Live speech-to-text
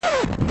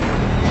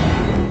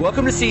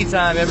Welcome to Seat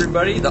Time,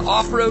 everybody, the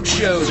off-road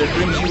show that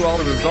brings you all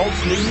the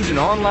results, news, and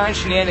online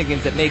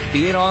shenanigans that make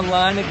being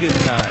online a good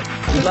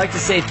time. We'd like to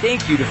say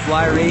thank you to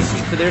Fly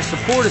Racing for their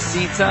support of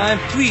Seat Time.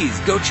 Please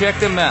go check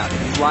them out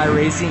at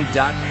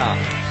flyracing.com.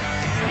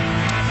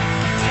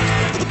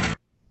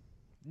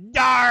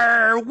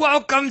 Dar!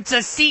 Welcome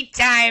to Seat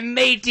Time,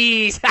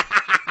 mateys!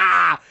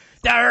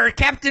 Dar,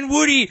 Captain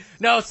Woody!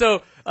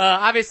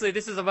 Obviously,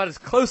 this is about as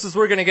close as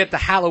we're going to get to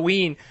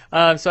Halloween,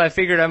 so I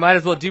figured I might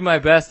as well do my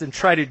best and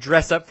try to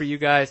dress up for you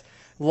guys.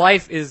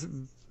 Life is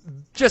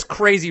just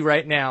crazy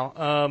right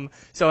now,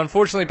 so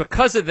unfortunately,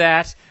 because of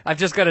that, I've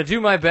just got to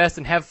do my best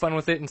and have fun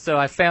with it, and so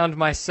I found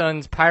my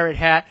son's pirate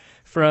hat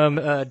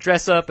from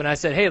Dress Up, and I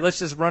said, hey, let's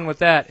just run with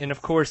that, and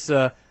of course,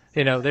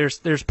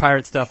 there's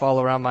pirate stuff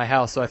all around my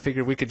house, so I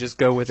figured we could just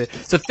go with it.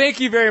 So thank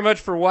you very much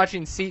for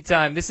watching Seat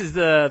Time. This is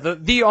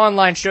the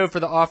online show for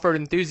the off-road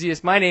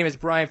enthusiast. My name is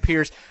Brian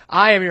Pierce.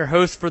 I am your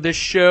host for this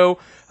show.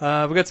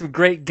 We've got some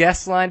great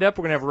guests lined up.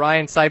 We're going to have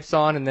Ryan Sipes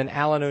on and then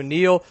Alan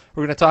O'Neill.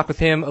 We're going to talk with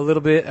him a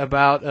little bit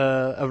about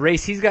a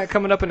race he's got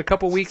coming up in a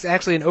couple weeks,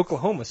 actually in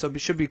Oklahoma, so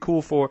it should be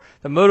cool for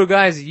the moto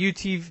guys, the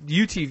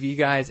UTV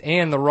guys,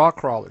 and the rock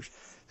crawlers.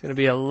 Going to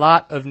be a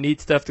lot of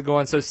neat stuff to go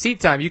on. So Seat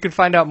Time, you can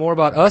find out more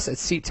about us at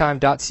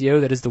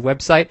seattime.co. That is the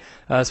website.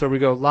 That's where we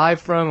go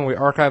live from and we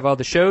archive all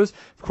the shows.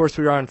 Of course,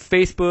 we're on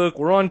Facebook,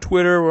 we're on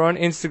Twitter, we're on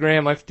Instagram.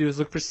 All you have to do is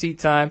look for Seat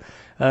Time,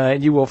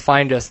 and you will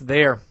find us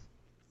there.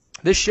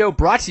 This show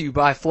brought to you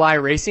by Fly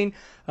Racing.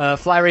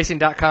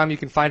 Flyracing.com, you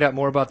can find out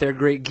more about their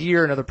great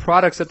gear and other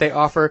products that they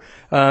offer.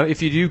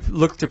 If you do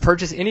look to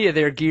purchase any of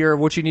their gear,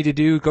 what you need to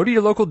do, go to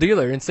your local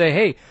dealer and say,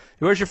 hey,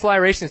 where's your Fly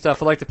Racing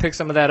stuff? I'd like to pick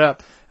some of that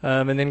up,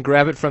 and then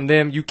grab it from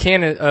them. You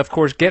can, of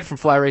course, get from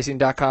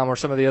flyracing.com or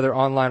some of the other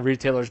online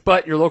retailers,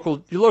 but your local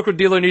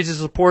dealer needs your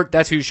support.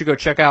 That's who you should go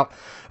check out.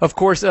 Of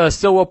course,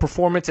 Stillwell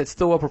Performance at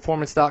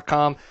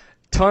stillwellperformance.com.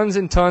 Tons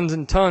and tons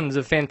and tons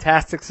of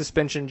fantastic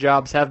suspension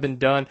jobs have been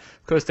done.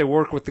 Of course, they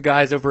work with the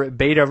guys over at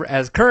Beta,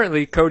 as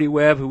currently Cody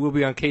Webb, who will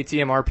be on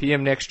KTM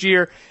RPM next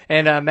year,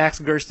 and Max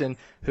Gersten,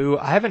 who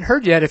I haven't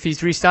heard yet if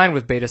he's re-signed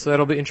with Beta, so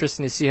that'll be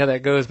interesting to see how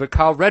that goes. But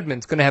Kyle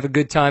Redmond's going to have a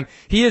good time.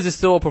 He is a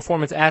Stillwell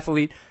Performance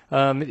athlete.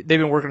 They've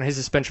been working on his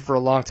suspension for a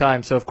long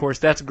time, so of course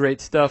that's great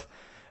stuff.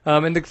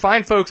 And the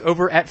fine folks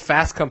over at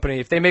Fast Company,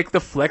 if they make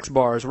the Flex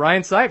Bars.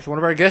 Ryan Sipes, one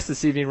of our guests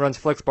this evening, runs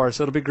Flex Bars,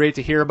 so it'll be great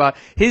to hear about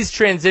his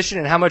transition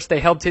and how much they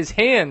helped his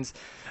hands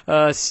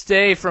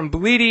stay from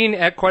bleeding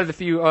at quite a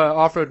few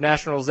off-road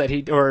nationals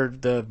or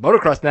the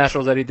motocross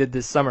nationals that he did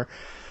this summer.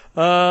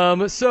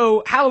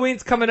 So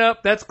Halloween's coming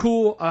up. That's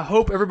cool. I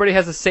hope everybody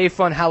has a safe,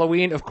 fun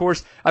Halloween. Of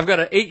course, I've got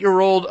an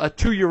 8-year-old, a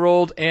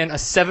 2-year-old, and a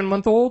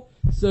 7-month-old.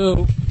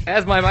 So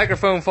as my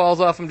microphone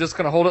falls off, I'm just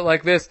going to hold it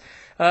like this.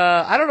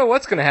 I don't know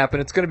what's going to happen.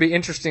 It's going to be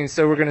interesting,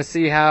 so we're going to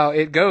see how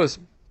it goes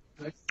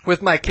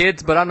with my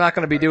kids, but I'm not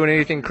going to be doing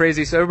anything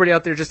crazy. So everybody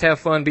out there, just have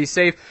fun, be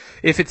safe.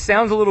 If it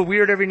sounds a little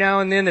weird every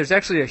now and then, there's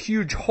actually a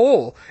huge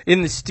hole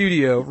in the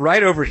studio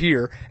right over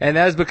here, and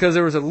that is because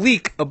there was a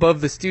leak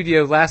above the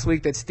studio last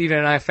week that Steven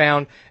and I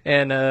found,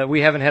 and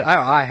we haven't had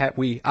I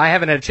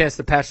haven't had a chance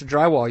to patch the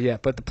drywall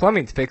yet, but the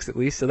plumbing's fixed at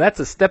least, so that's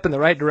a step in the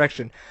right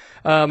direction.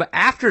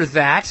 After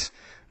that,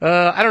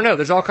 I don't know.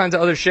 There's all kinds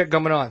of other shit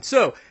going on.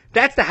 So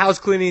that's the house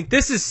cleaning.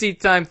 This is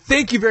Seat Time.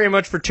 Thank you very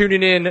much for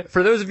tuning in.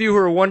 For those of you who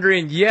are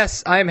wondering,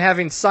 yes, I am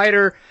having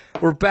cider.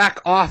 We're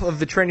back off of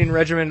the training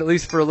regimen, at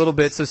least for a little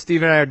bit, so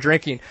Steve and I are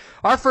drinking.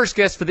 Our first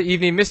guest for the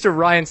evening, Mr.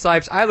 Ryan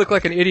Sipes. I look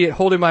like an idiot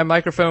holding my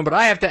microphone, but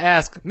I have to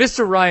ask,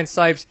 Mr. Ryan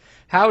Sipes,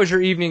 how is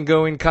your evening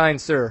going, kind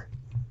sir?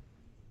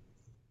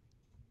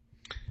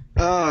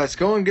 Oh, it's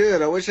going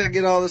good. I wish I could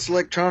get all this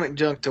electronic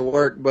junk to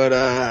work, but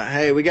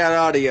hey, we got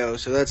audio,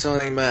 so that's the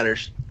only thing that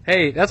matters.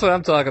 Hey, that's what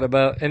I'm talking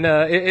about. And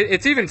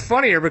it's even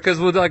funnier because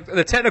with like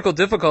the technical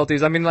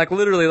difficulties, I mean, like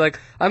literally, like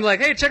I'm like,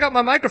 hey, check out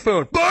my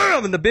microphone,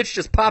 boom, and the bitch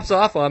just pops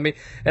off on me,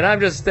 and I'm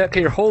just stuck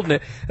here holding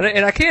it.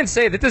 And I can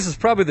say that this is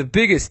probably the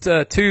biggest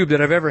tube that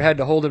I've ever had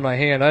to hold in my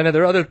hand. I know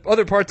there are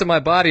other parts of my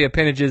body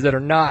appendages that are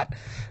not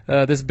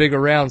this big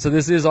around, so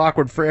this is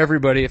awkward for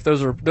everybody if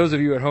those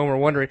of you at home are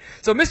wondering.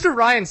 So Mr.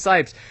 Ryan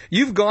Sipes,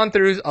 you've gone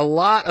through a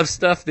lot of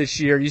stuff this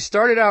year. You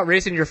started out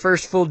racing your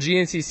first full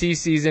GNCC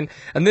season,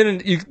 and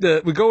then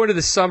we go into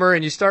the summer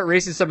and you start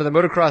racing some of the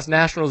motocross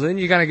nationals, and then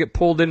you kind of get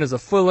pulled in as a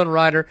full-in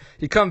rider.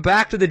 You come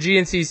back to the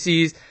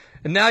GNCCs,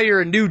 and now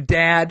you're a new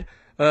dad.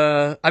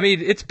 I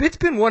mean, it's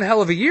been one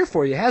hell of a year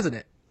for you, hasn't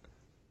it?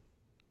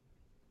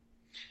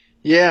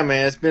 Yeah,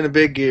 man, it's been a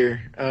big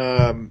year.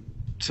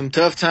 Some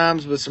tough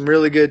times, but some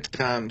really good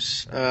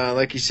times.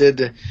 Like you said,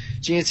 the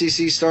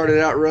GNCC started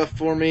out rough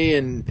for me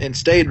and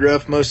stayed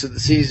rough most of the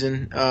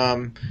season.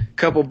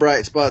 Couple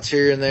bright spots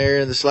here and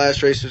there, and this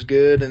last race was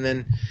good. And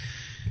then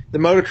the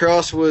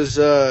motocross was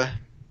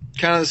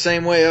kind of the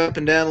same way, up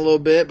and down a little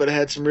bit, but it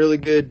had some really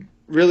good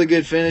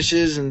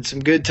finishes and some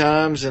good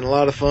times and a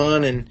lot of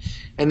fun.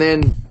 And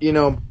then,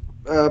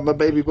 my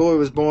baby boy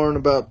was born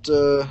about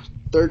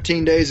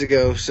 13 days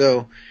ago,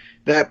 so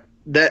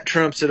that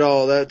trumps it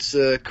all. That's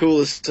the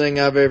coolest thing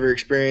I've ever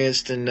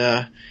experienced,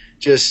 and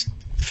just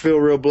feel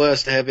real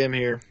blessed to have him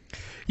here.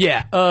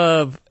 Yeah,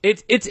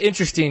 it's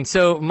interesting.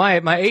 So my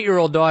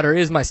 8-year-old daughter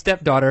is my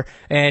stepdaughter,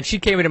 and she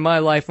came into my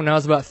life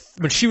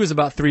when she was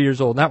about 3 years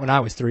old. Not when I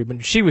was 3, but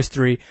when she was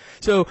 3.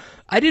 So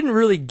I didn't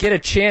really get a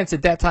chance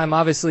at that time,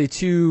 obviously,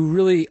 to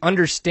really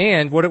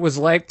understand what it was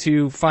like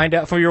to find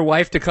out for your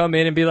wife to come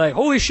in and be like,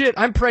 "Holy shit,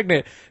 I'm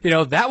pregnant."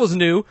 That was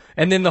new.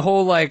 And then the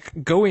whole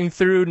like going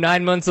through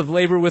 9 months of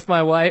labor with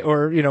my wife,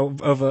 or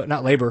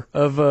not labor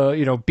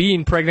of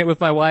being pregnant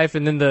with my wife,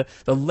 and then the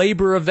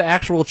labor of the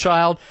actual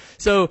child.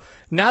 So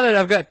now that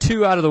I've got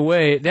 2 out of the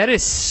way, that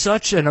is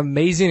such an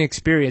amazing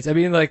experience. I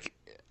mean, like,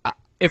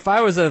 if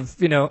I was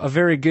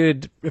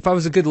if I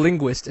was a good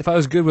linguist, if I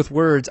was good with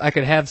words, I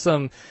could have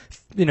some,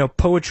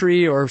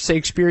 poetry or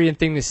Shakespearean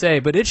thing to say.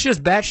 But it's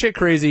just batshit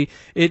crazy.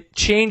 It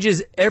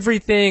changes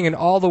everything and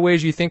all the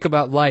ways you think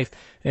about life.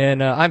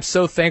 And I'm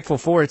so thankful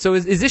for it. So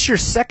is this your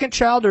second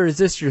child, or is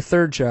this your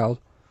third child?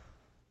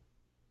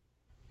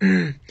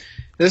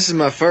 This is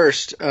my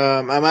first.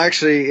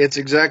 It's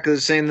exactly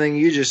the same thing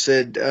you just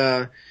said.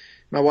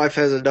 My wife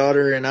has a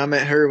daughter, and I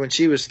met her when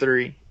she was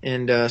 3.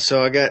 And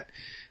so I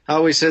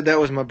always said that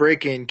was my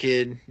break-in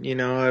kid.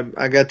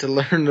 I got to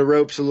learn the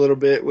ropes a little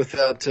bit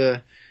without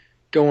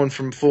going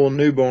from full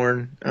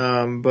newborn.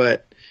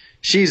 But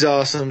she's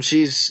awesome.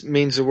 She's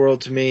means the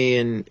world to me,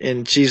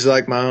 and she's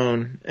like my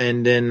own.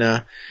 And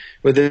then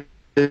with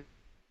this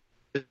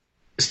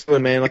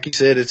one, man, like you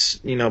said, it's,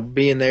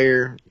 being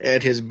there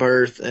at his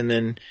birth, and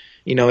then,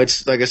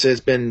 it's like I said,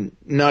 it's been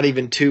not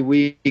even 2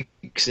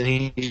 weeks, and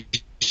he's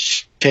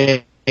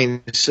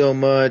changed so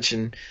much,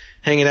 and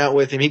hanging out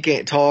with him, he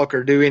can't talk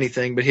or do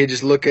anything, but he'll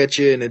just look at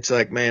you, and it's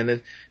like,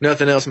 man,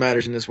 nothing else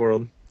matters in this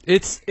world.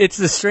 It's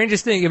the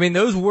strangest thing. I mean,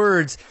 those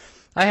words,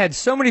 I had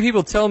so many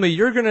people tell me,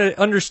 you're going to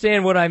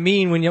understand what I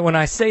mean when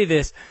I say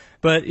this,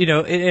 but,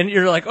 and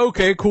you're like,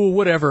 okay, cool,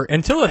 whatever,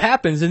 until it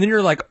happens, and then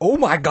you're like, oh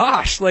my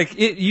gosh, like,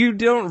 you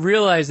don't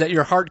realize that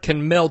your heart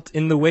can melt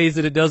in the ways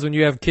that it does when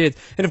you have kids.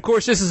 And of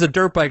course, this is a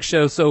dirt bike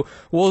show, so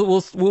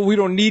we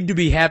don't need to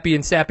be happy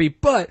and sappy,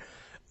 but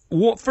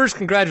first,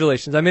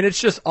 congratulations. I mean,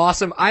 it's just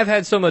awesome. I've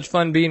had so much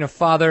fun being a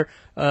father.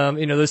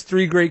 Those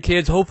 3 great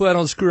kids. Hopefully I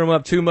don't screw them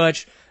up too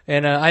much.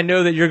 And I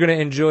know that you're going to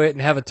enjoy it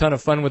and have a ton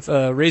of fun with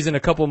raising a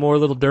couple more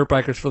little dirt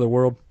bikers for the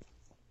world.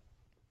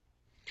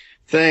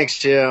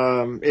 Thanks.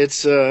 Yeah.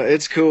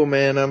 It's cool,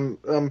 man.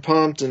 I'm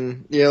pumped.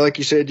 And yeah, like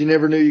you said, you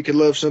never knew you could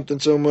love something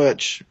so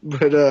much,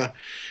 but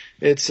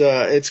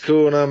it's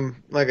cool. And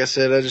like I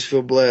said, I just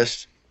feel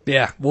blessed.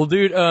 Yeah. Well,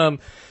 dude,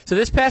 so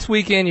this past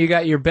weekend you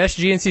got your best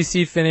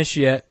GNCC finish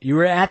yet. You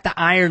were at the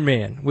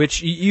Ironman,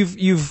 which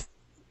you've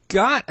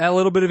got a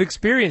little bit of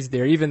experience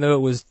there, even though it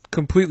was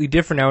completely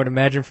different, I would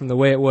imagine, from the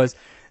way it was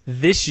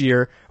this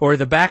year, or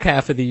the back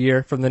half of the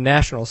year from the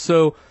Nationals.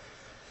 So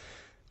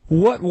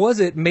what was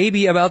it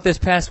maybe about this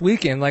past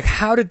weekend? Like,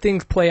 how did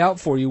things play out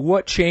for you?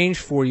 What changed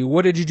for you?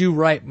 What did you do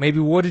right? Maybe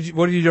what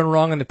have you done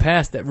wrong in the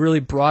past that really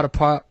brought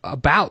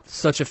about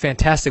such a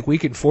fantastic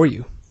weekend for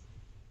you?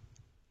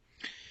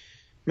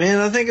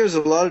 Man, I think it was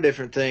a lot of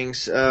different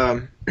things.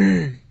 One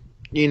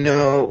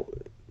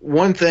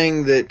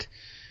thing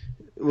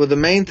the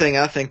main thing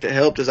I think that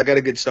helped is I got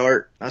a good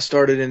start. I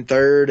started in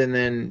 3rd,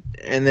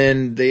 and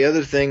then the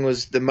other thing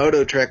was the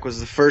moto track was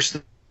the first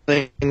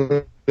thing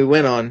we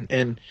went on.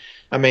 And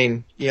I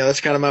mean, that's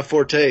kind of my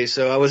forte.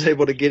 So I was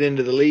able to get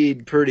into the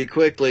lead pretty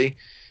quickly.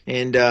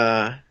 And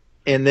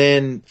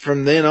then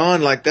from then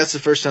on, like, that's the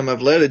first time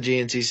I've led a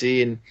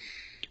GNCC, and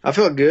I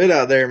felt good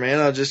out there, man.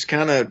 I just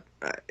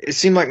it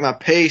seemed like my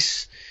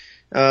pace,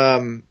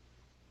 for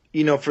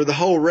the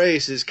whole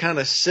race is kind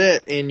of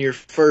set in your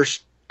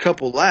first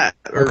couple lap,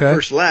 or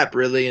first lap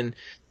really,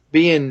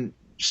 and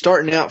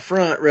starting out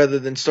front rather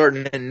than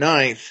starting in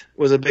 9th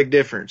was a big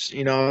difference.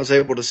 I was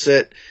able to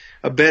set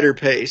a better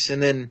pace,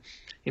 and then,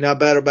 I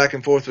battled back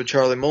and forth with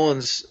Charlie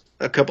Mullins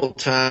a couple of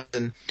times,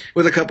 and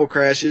with a couple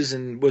crashes,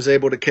 and was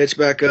able to catch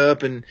back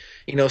up and,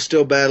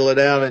 still battle it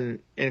out and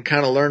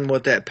kind of learn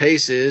what that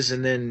pace is.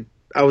 And then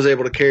I was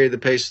able to carry the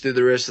pace through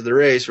the rest of the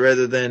race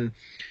rather than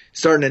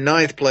starting in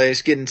 9th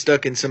place, getting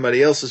stuck in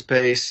somebody else's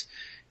pace,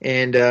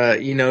 and,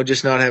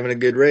 just not having a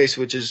good race,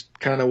 which is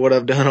kind of what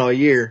I've done all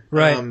year.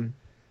 Right.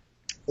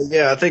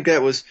 Yeah, I think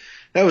that was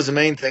the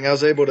main thing. I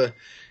was able to,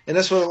 and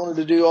that's what I wanted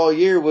to do all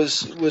year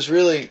was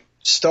really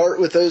start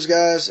with those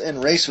guys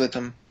and race with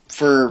them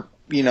for,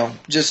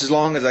 just as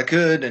long as I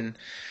could, and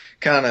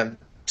kind of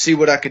see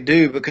what I could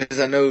do, because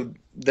I know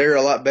they're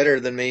a lot better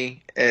than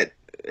me at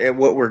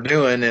what we're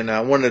doing, and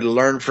I wanted to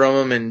learn from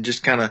them and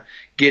just kind of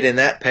get in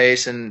that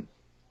pace. And,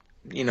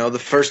 the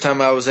first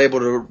time I was able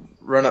to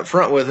run up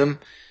front with them,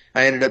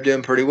 I ended up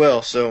doing pretty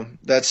well. So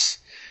that's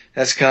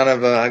kind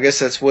of, I guess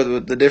that's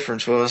what the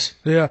difference was.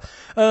 Yeah.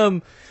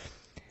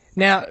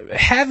 Now,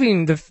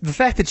 having the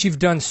fact that you've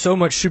done so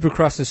much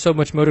Supercross and so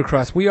much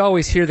motocross, we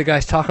always hear the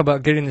guys talk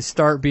about getting the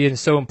start being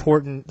so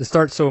important, the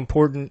start's so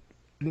important.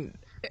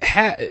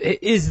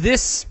 Is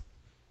this,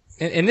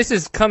 and this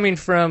is coming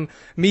from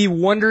me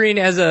wondering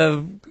as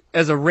a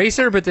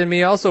racer, but then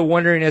me also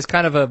wondering as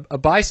kind of a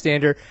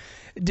bystander,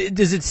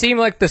 does it seem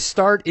like the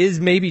start is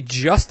maybe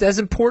just as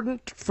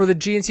important for the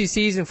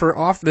GNCCs and for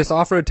this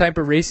off-road type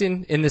of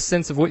racing in the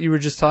sense of what you were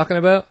just talking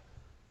about?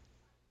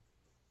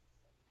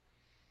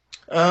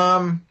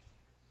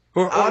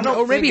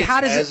 Or maybe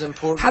how does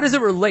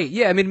it relate?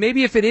 Yeah, I mean,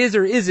 maybe if it is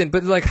or isn't,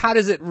 but like, how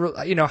does it,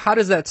 how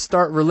does that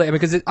start relate?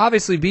 Because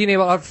obviously being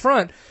able up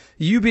front,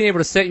 you being able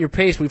to set your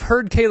pace. We've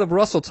heard Caleb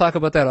Russell talk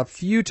about that a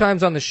few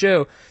times on the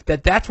show,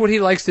 that's what he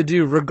likes to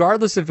do,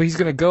 regardless if he's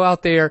going to go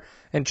out there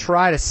and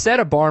try to set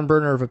a barn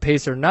burner of a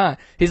pace or not.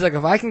 He's like,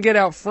 if I can get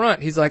out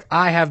front, he's like,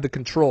 I have the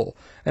control.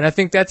 And I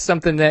think that's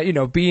something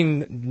that,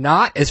 being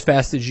not as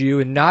fast as you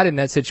and not in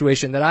that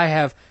situation, that I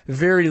have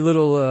very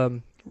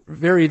little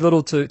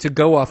to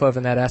go off of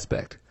in that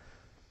aspect.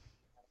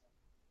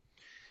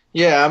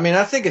 Yeah, I mean,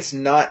 I think it's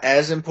not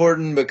as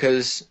important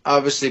because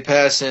obviously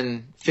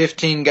passing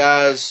 15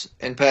 guys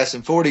and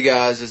passing 40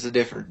 guys is a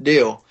different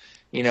deal,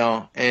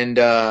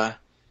 and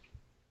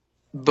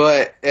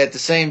but at the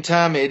same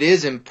time, it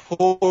is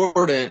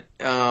important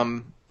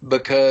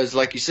because,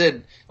 like you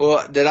said,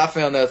 that I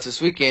found out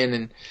this weekend,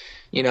 and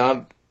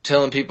I'm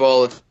telling people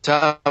all the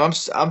time,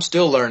 I'm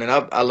still learning.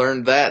 I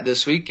learned that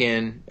this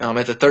weekend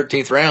at the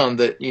 13th round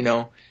that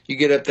you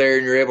get up there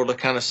and you're able to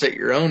kind of set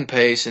your own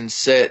pace and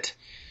set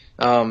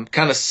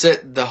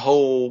the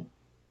whole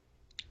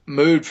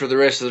mood for the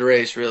rest of the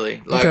race.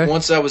 Really, like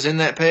once I was in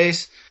that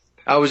pace,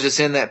 I was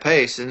just in that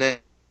pace, and then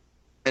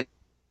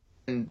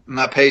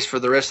my pace for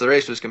the rest of the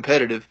race was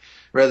competitive,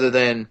 rather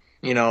than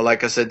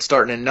like I said,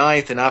 starting in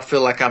ninth, and I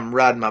feel like I'm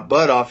riding my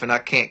butt off, and I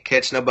can't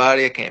catch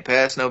nobody, I can't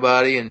pass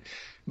nobody,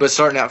 but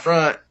starting out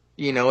front,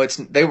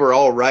 they were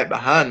all right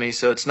behind me,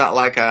 so it's not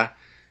like I,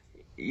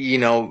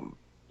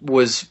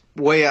 was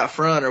way out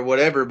front or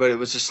whatever, but it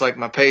was just like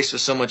my pace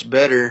was so much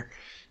better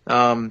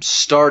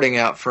starting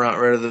out front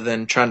rather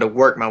than trying to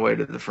work my way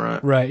to the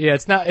front. Right. Yeah.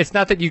 It's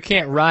not that you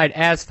can't ride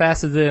as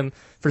fast as them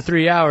for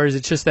 3 hours.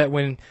 It's just that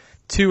when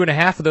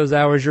 2.5 of those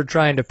hours you're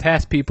trying to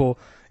pass people,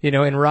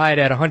 and ride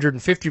at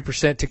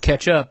 150% to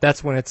catch up,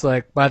 that's when it's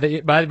like by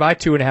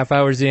 2.5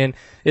 hours in,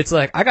 it's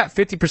like, I got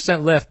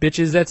 50% left,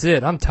 bitches. That's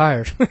it. I'm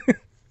tired.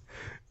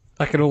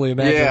 I can only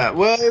imagine. Yeah.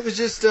 Well, it was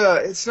just,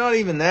 it's not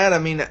even that. I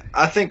mean,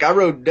 I think I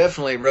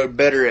definitely rode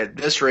better at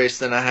this race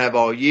than I have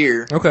all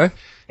year. Okay.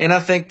 And I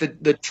think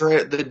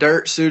the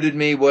dirt suited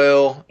me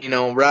well.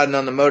 Riding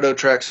on the moto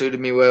track suited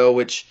me well,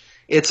 which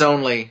it's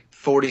only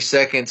 40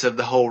 seconds of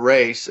the whole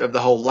race, of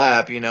the whole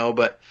lap,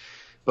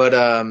 but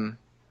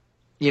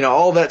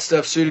all that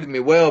stuff suited me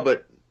well.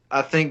 But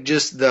I think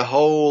just the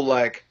whole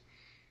like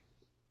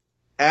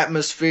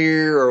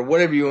atmosphere or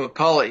whatever you want to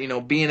call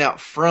it, being out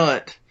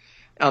front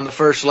on the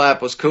first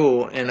lap was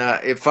cool, and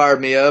it fired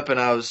me up, and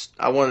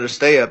I wanted to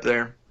stay up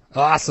there.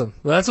 Awesome.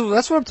 Well,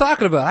 that's what I'm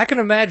talking about. I can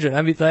imagine.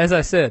 I mean, as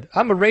I said,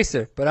 I'm a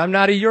racer, but I'm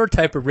not your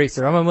type of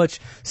racer. I'm a much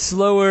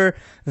slower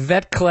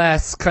vet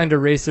class kind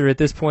of racer at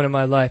this point in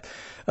my life.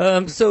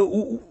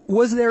 So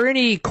was there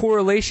any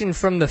correlation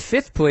from the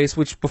 5th place,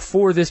 which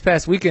before this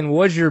past weekend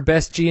was your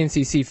best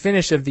GNCC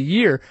finish of the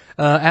year,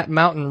 at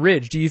Mountain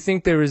Ridge? Do you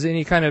think there was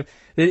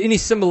any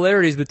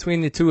similarities between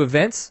the two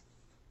events?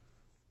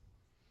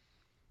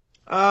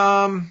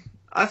 I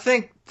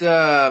think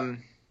that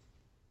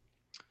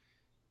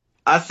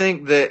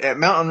at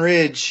Mountain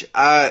Ridge,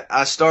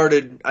 I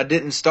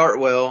didn't start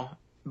well,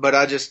 but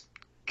I just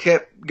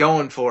kept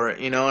going for it,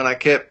 and I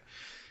kept,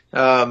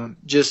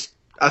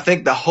 I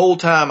think the whole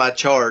time I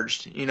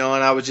charged, and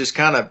I was just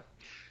kind of,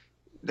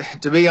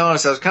 to be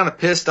honest, I was kind of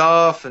pissed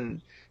off,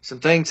 and some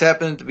things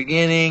happened at the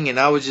beginning, and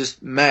I was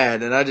just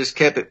mad, and I just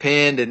kept it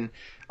pinned, and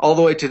all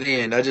the way to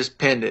the end, I just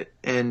pinned it,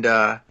 and,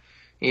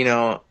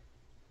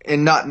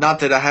 and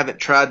not that I haven't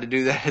tried to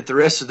do that at the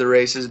rest of the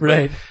races, but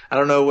right. I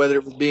don't know whether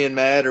it was being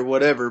mad or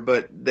whatever,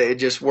 but it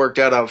just worked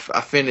out.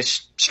 I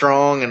finished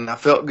strong, and I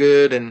felt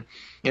good, and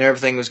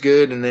everything was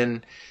good. And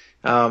then,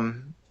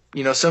 some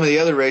of the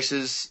other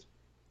races,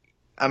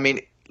 I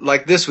mean,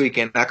 like this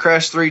weekend, I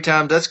crashed 3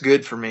 times. That's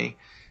good for me.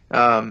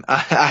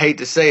 I hate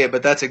to say it,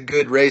 but that's a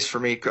good race for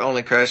me,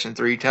 only crashing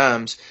 3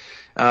 times.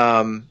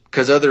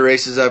 Because other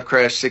races I've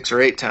crashed 6 or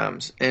 8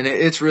 times, and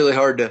it's really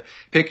hard to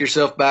pick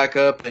yourself back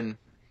up and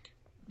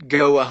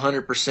go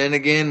 100%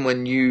 again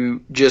when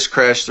you just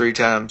crashed 3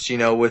 times,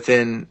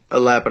 within a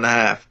lap and a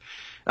half.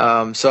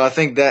 So I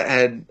think that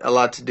had a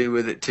lot to do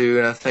with it too.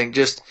 And I think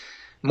just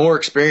more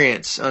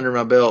experience under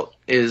my belt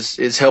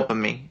is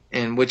helping me,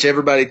 and which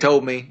everybody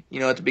told me,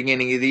 at the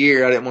beginning of the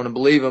year, I didn't want to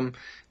believe them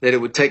that it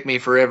would take me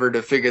forever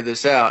to figure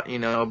this out,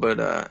 but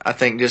I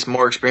think just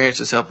more experience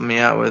is helping me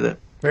out with it.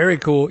 Very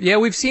cool. Yeah,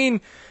 we've seen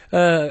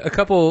a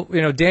couple,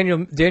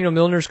 Daniel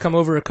Milner's come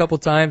over a couple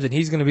times, and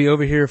he's going to be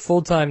over here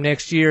full time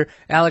next year.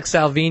 Alex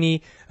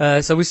Salvini.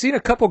 So we've seen a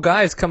couple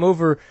guys come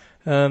over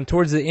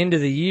towards the end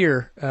of the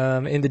year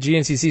in the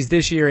GNCCs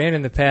this year and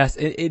in the past.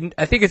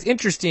 I think it's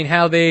interesting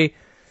how their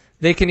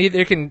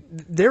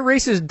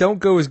races don't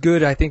go as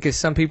good, I think, as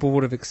some people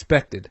would have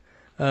expected.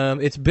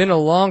 It's been a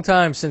long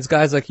time since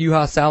guys like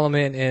Juha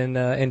Salomon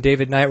and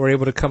David Knight were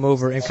able to come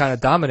over and kind of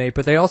dominate,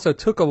 but they also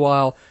took a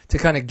while to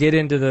kind of get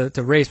into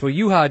the race. Well,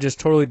 Juha just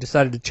totally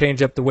decided to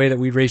change up the way that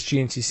we race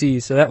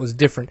GNCC, so that was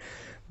different.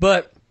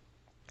 But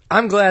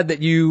I'm glad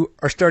that you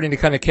are starting to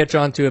kind of catch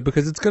on to it,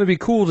 because it's going to be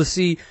cool to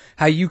see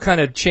how you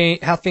kind of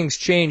change, how things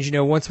change, you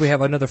know, once we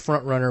have another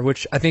front runner,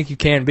 which I think you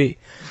can be.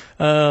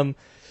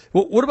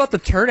 What about the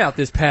turnout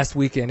this past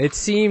weekend? It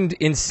seemed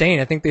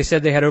insane. I think they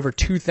said they had over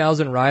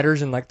 2,000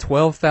 riders and like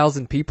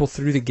 12,000 people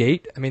through the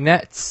gate. I mean,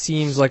 that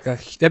seems like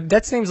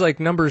that seems like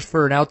numbers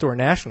for an outdoor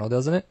national,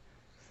 doesn't it?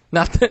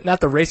 Not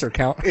the racer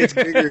count. It's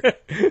bigger.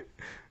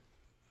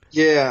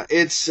 Yeah,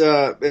 it's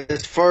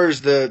as far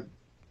as the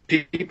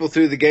people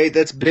through the gate,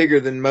 that's bigger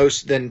than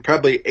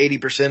probably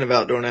 80% of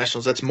outdoor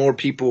nationals. That's more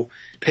people,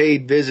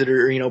 paid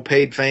visitor, you know,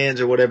 paid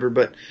fans or whatever,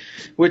 but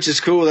which is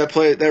cool.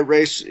 That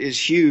race is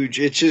huge.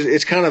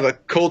 It's kind of a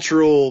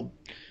cultural,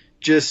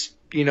 just,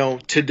 you know,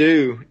 to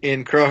do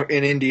in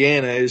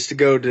Indiana is to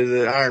go to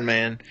the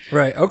Ironman.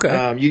 Right.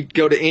 Okay. You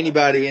go to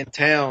anybody in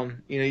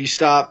town, you know, you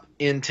stop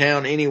in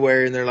town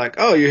anywhere and they're like,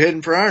 "Oh, you're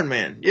heading for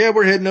Ironman." "Yeah,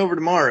 we're heading over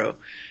tomorrow."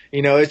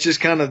 You know, it's just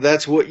kind of,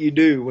 that's what you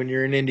do when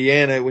you're in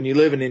Indiana, when you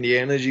live in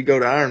Indiana, is you go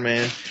to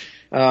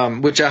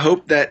Ironman, which I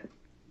hope that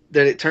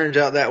it turns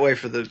out that way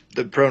for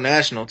the pro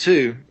national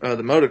too, the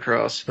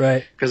motocross.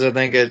 Right. Because I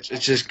think it's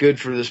just good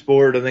for the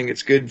sport. I think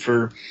it's good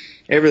for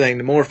everything.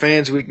 The more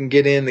fans we can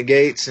get in the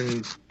gates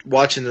and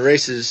watching the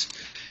races,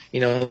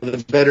 you know,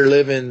 the better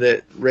living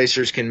that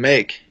racers can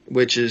make,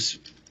 which is,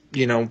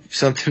 you know,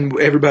 something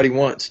everybody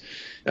wants.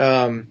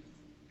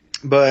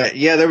 But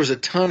yeah, there was a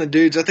ton of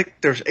dudes. I think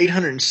there was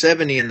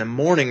 870 in the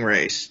morning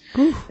race,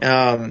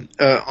 on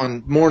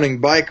morning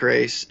bike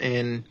race.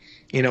 And,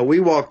 you know, we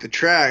walked the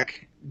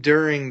track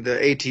during the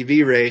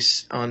ATV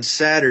race on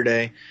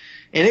Saturday,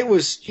 and it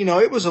was, you know,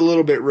 it was a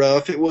little bit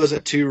rough. It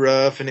wasn't too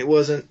rough, and it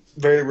wasn't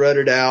very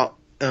rutted out.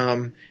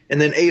 And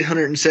then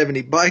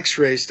 870 bikes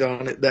raced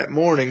on it that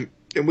morning,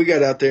 and we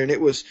got out there, and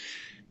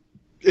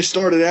it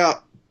started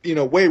out, you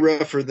know, way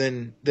rougher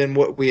than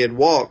what we had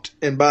walked.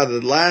 And by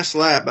the last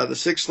lap, by the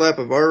sixth lap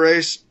of our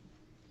race,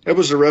 it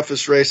was the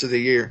roughest race of the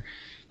year.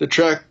 The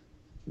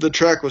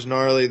track was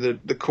gnarly.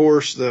 The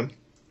course, the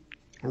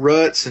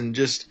ruts, and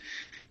just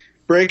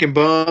breaking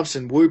bumps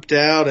and whooped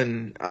out,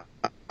 and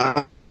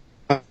I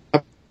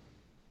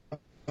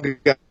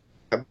got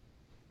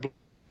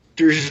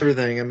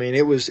everything. I mean,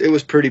 it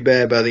was pretty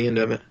bad by the end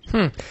of it.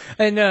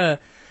 And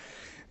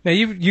now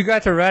you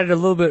got to ride it a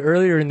little bit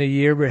earlier in the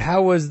year, but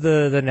how was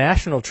the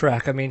national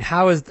track? I mean,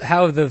 how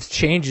have those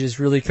changes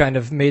really kind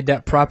of made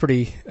that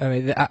property? I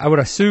mean, I would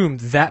assume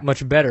that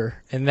much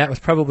better, and that was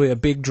probably a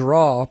big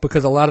draw,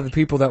 because a lot of the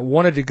people that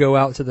wanted to go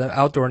out to the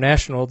outdoor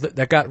national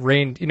that got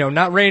rained, you know,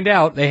 not rained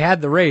out. They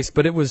had the race,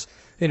 but it was,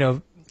 you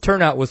know,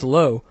 turnout was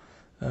low.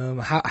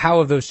 How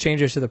have those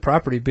changes to the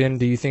property been,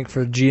 do you think,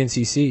 for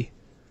GNCC?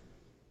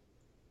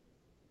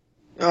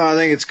 Oh, I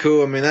think it's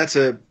cool. I mean, that's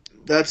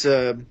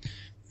a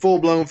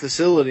full-blown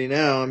facility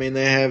now. I mean,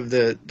 they have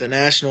the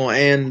national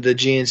and the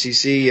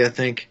GNCC. I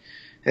think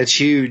that's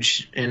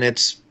huge, and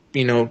it's,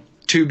 you know,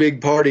 two big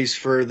parties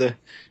for the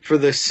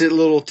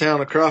little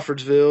town of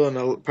Crawfordsville,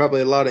 and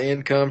probably a lot of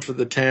income for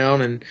the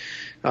town. And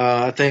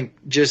I think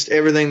just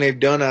everything they've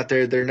done out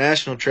there, their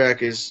national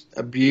track is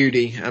a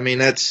beauty. I mean,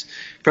 that's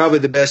probably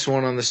the best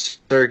one on the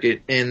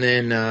circuit. And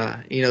then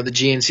you know, the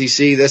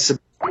GNCC, that's the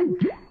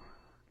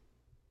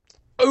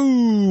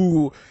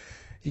Ooh,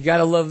 you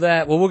gotta love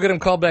that. Well, we'll get him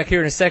called back here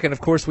in a second. Of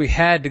course, we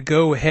had to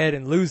go ahead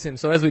and lose him.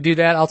 So as we do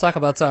that, I'll talk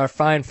about our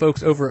fine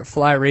folks over at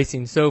Fly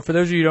Racing. So for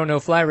those of you who don't know,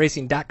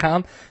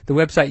 flyracing.com, the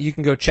website, you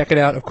can go check it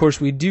out. Of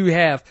course, we do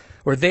have,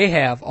 or they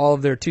have, all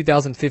of their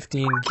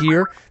 2015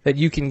 gear that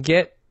you can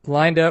get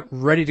lined up,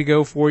 ready to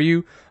go for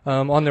you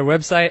on their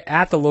website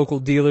at the local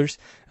dealers.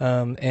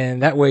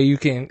 And that way you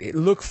can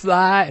look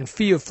fly and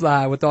feel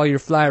fly with all your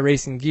Fly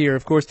Racing gear.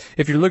 Of course,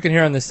 if you're looking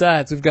here on the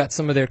sides, we've got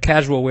some of their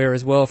casual wear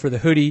as well for the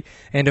hoodie,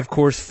 and of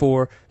course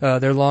for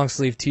their long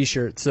sleeve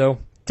t-shirt. So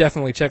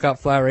definitely check out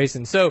Fly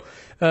Racing. So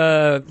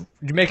did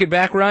you make it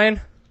back, Ryan?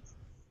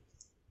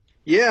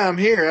 Yeah, I'm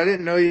here. I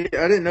didn't know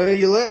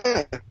you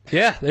left.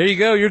 Yeah, there you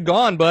go. You're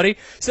gone, buddy.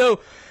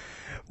 So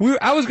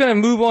I was going to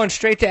move on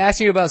straight to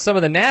asking you about some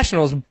of the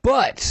nationals,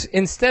 but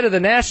instead of the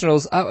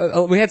nationals,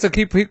 we had a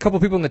couple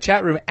people in the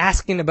chat room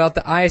asking about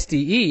the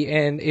ISDE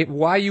and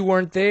why you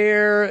weren't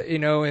there, you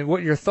know, and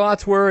what your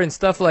thoughts were and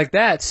stuff like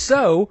that.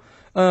 So,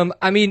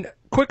 I mean,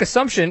 quick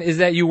assumption is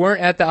that you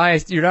weren't at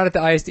the you're not at the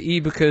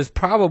ISDE because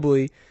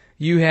probably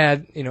you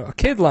had, you know, a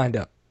kid lined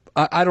up.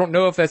 I don't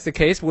know if that's the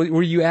case.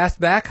 Were you asked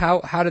back?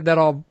 How did that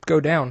all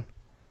go down?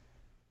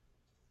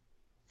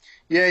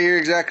 Yeah, you're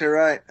exactly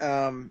right.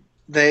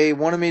 They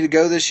wanted me to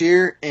go this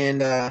year,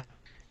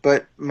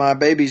 but my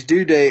baby's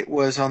due date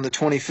was on the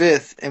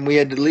 25th, and we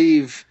had to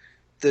leave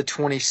the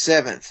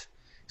 27th.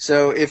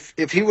 So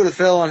if he would have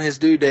fell on his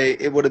due date,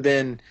 it would have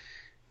been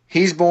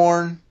he's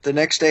born, the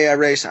next day I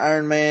race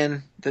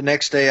Ironman, the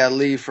next day I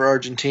leave for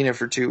Argentina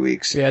for 2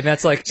 weeks. Yeah, and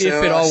that's like so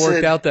if it all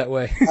worked out that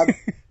way.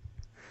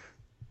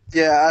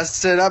 Yeah, I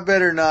said I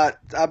better not.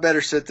 I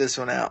better sit this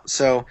one out.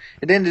 So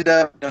it ended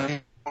up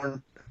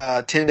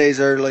 10 days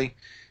early.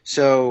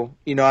 So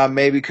I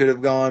maybe could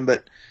have gone,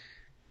 but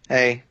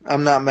hey,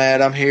 I'm not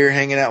mad. I'm here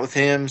hanging out with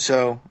him,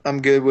 so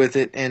I'm good with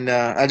it. And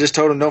I just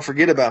told him, don't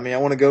forget about me. I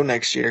want to go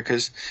next year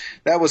because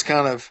that was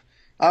kind of.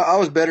 I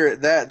was better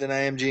at that than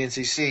I am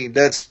GNCC.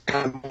 That's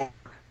kind of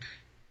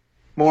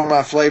more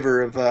my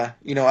flavor of.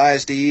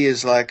 ISDE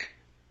is like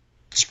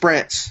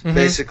sprints. Mm-hmm.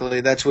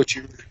 Basically, that's what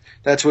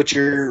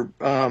you're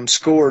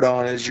scored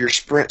on is your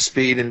sprint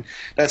speed, and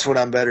that's what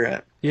I'm better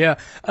at. Yeah.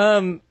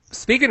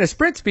 Speaking of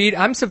sprint speed,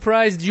 I'm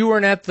surprised you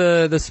weren't at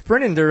the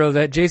sprint enduro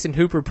that Jason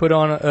Hooper put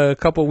on a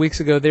couple weeks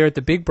ago there at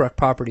the Big Bruck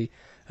property.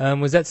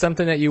 Was that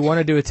something that you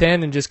wanted to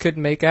attend and just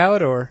couldn't make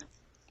out, or?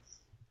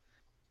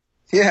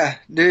 Yeah,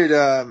 dude.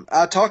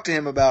 I talked to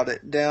him about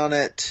it down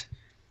at,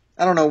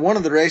 I don't know, one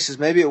of the races.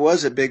 Maybe it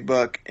was at Big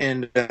Buck,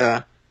 and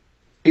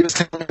he was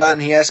telling me about it,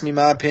 and he asked me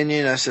my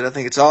opinion. I said I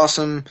think it's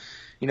awesome.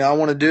 I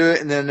want to do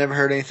it, and then I never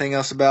heard anything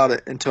else about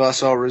it until I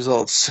saw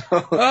results.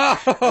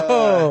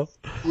 So,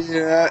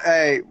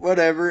 hey,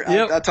 whatever.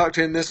 Yep. I talked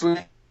to him this week,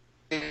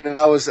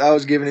 and I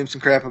was giving him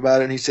some crap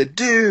about it, and he said,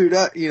 dude,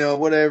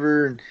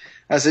 whatever. And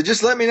I said,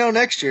 just let me know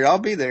next year. I'll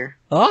be there.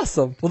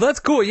 Awesome. Well,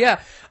 that's cool. Yeah.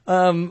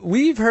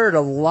 We've heard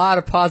a lot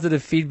of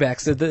positive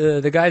feedback. So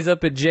the guys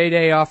up at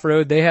J-Day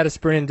Off-Road, they had a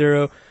sprint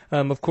enduro.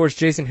 Of course,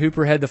 Jason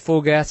Hooper had the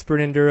full gas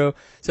sprint enduro.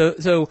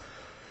 So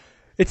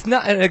it's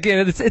not, and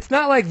again, it's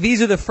not like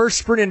these are the first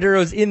sprint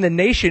enduros in the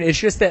nation. It's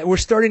just that we're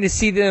starting to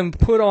see them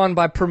put on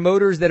by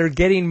promoters that are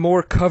getting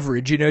more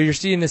coverage. You're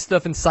seeing this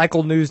stuff in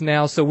Cycle News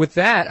now. So with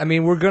that, I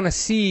mean, we're going to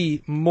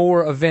see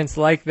more events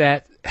like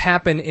that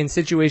happen in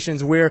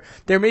situations where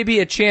there may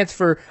be a chance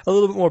for a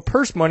little bit more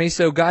purse money.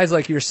 So guys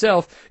like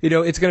yourself,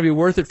 it's going to be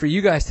worth it for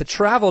you guys to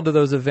travel to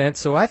those events.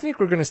 So I think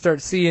we're going to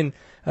start seeing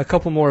a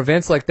couple more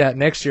events like that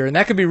next year, and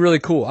that could be really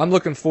cool. I'm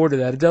looking forward to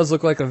that. It does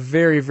look like a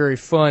very, very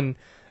fun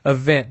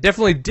event.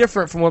 Definitely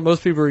different from what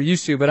most people are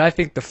used to, but I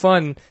think the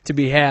fun to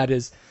be had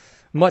is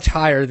much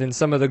higher than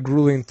some of the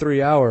grueling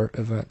 3-hour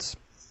events.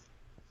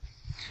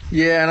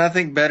 Yeah, and I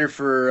think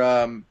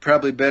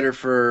probably better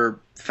for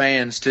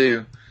fans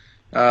too.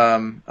 I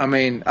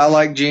mean, I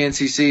like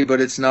GNCC, but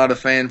it's not a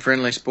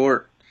fan-friendly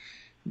sport.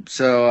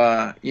 So,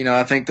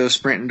 I think those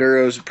sprint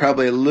enduros are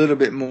probably a little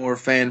bit more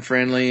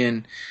fan-friendly,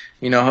 and,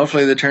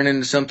 hopefully they turn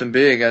into something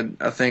big.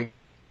 I think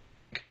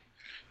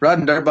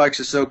riding dirt bikes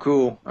is so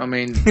cool. I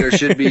mean, there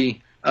should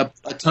be a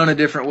ton of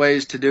different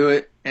ways to do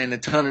it and a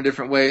ton of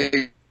different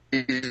ways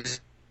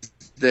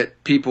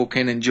that people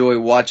can enjoy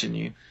watching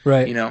you.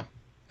 Right.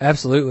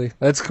 Absolutely.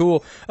 That's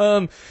cool.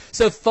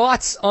 So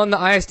thoughts on the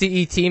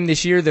ISDE team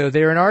this year, though?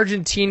 They're in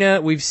Argentina.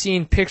 We've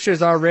seen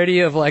pictures already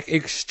of, like,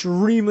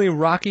 extremely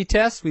rocky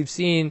tests. We've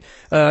seen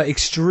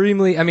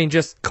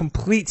just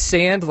complete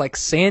sand, like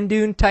sand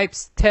dune type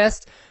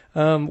tests.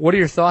 What are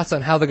your thoughts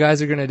on how the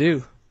guys are going to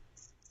do?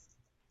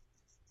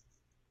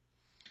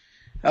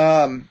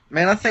 Man,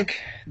 I think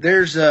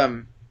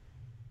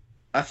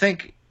I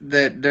think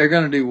that they're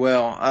going to do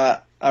well.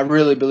 I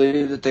really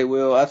believe that they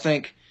will. I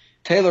think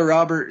Taylor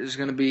Robert is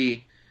going to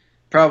be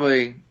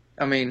probably,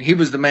 he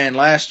was the man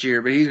last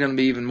year, but he's going to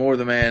be even more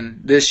the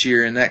man this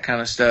year and that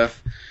kind of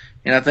stuff.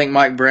 And I think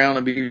Mike Brown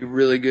will be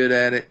really good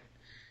at it.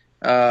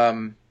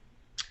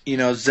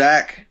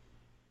 Zach,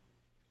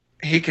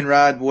 he can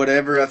ride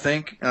whatever, I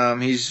think.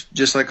 He's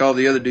just like all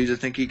the other dudes. I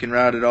think he can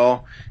ride it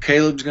all.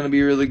 Caleb's going to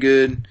be really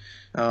good.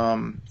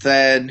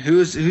 Thad,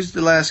 who's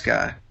the last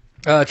guy?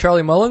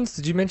 Charlie Mullins.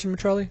 Did you mention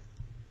Charlie?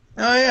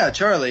 Oh yeah,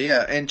 Charlie.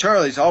 Yeah, and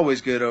Charlie's always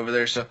good over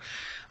there. So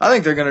I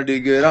think they're going to do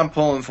good. I'm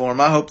pulling for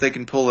them. I hope they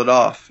can pull it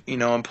off.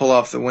 And pull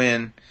off the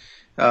win.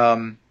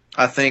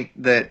 I think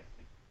that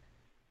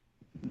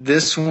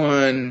this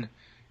one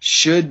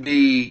should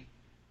be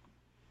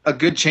a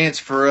good chance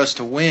for us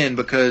to win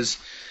because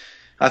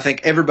I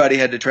think everybody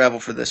had to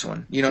travel for this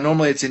one.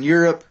 Normally it's in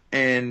Europe,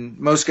 and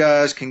most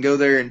guys can go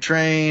there and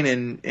train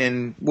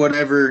and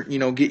whatever,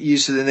 get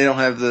used to it. They don't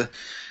have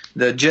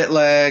the jet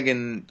lag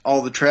and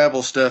all the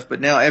travel stuff,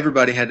 but now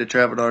everybody had to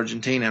travel to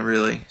Argentina,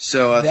 really.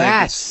 So I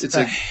think it's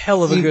a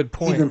hell of a good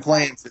point. Even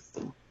playing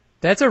field.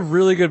 That's a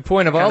really good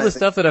point. Of all the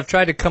stuff that I've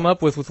tried to come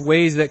up with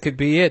ways that could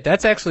be it,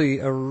 that's actually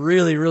a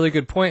really, really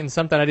good point and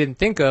something I didn't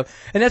think of.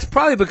 And that's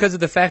probably because of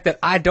the fact that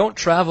I don't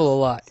travel a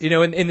lot,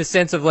 in the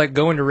sense of like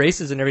going to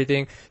races and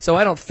everything. So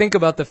I don't think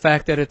about the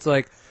fact that it's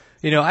like,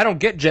 I don't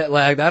get jet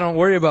lagged. I don't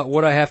worry about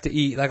what I have to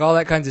eat, like all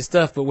that kinds of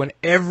stuff. But when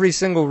every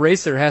single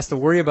racer has to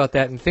worry about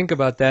that and think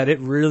about that,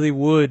 it really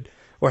would,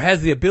 or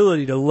has the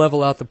ability to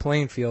level out the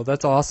playing field.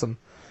 That's awesome.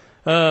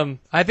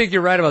 I think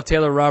you're right about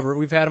Taylor Robert.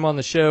 We've had him on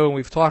the show, and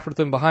we've talked with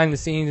him behind the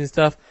scenes and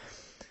stuff.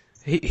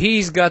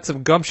 He's got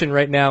some gumption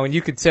right now, and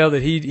you could tell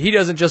that he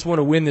doesn't just want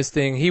to win this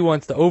thing. He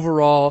wants the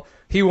overall.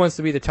 He wants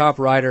to be the top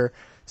rider.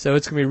 So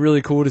it's going to be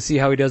really cool to see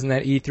how he does in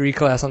that E3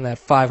 class on that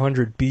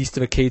 500 beast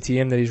of a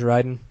KTM that he's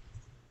riding.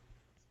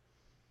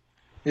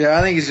 Yeah,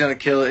 I think he's going to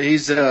kill it.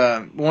 He's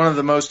one of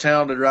the most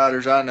talented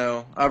riders I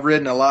know. I've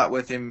ridden a lot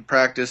with him,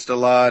 practiced a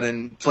lot,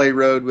 and played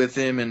road with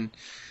him, and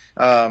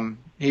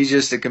he's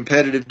just a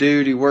competitive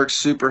dude. He works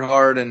super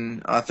hard,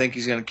 and I think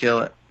he's going to kill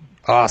it.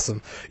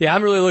 Awesome. Yeah,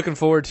 I'm really looking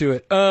forward to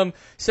it.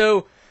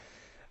 So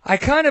I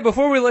kind of,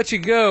 before we let you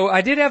go,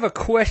 I did have a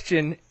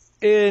question.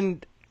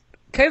 In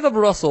Caleb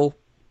Russell,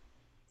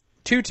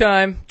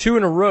 2-time, 2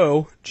 in a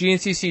row,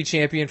 GNCC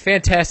champion.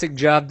 Fantastic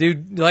job,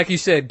 dude. Like you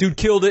said, dude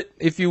killed it,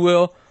 if you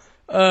will.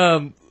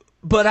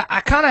 But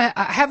I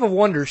have a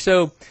wonder.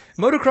 So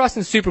motocross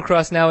and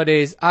supercross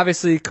nowadays,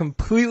 obviously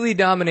completely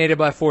dominated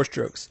by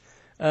 4-strokes.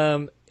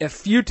 A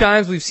few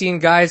times we've seen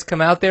guys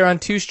come out there on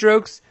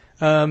 2-strokes,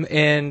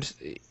 and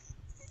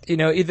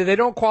either they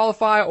don't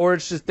qualify or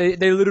it's just they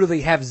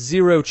literally have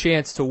zero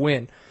chance to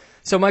win.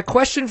 So my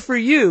question for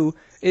you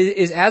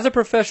is as a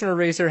professional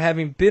racer,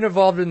 having been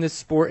involved in this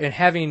sport and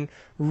having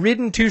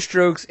ridden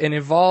 2-strokes and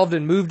evolved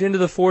and moved into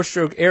the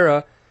 4-stroke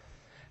era,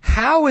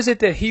 how is it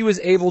that he was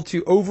able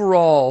to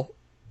overall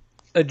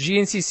a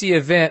GNCC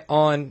event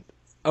on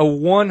a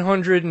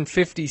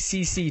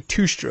 150cc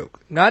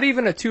 2-stroke? Not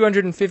even a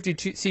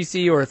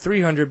 250cc or a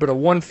 300, but a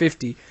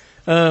 150.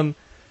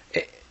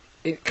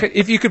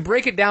 If you could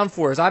break it down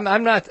for us,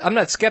 I'm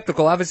not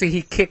skeptical. Obviously,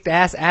 he kicked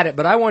ass at it,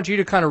 but I want you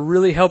to kind of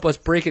really help us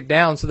break it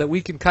down so that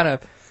we can kind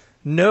of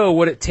know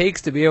what it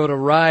takes to be able to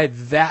ride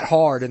that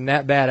hard and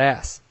that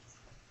badass.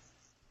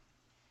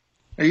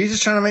 Are you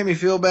just trying to make me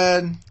feel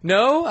bad?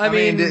 No, I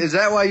mean, is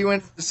that why you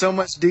went into so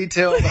much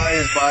detail about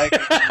his bike?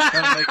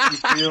 Trying to make me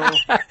feel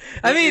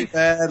really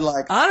bad?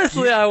 Like,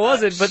 honestly, I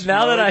wasn't. But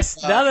now that I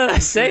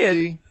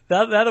say it,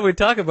 now that we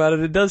talk about it,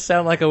 it does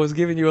sound like I was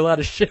giving you a lot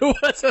of shit.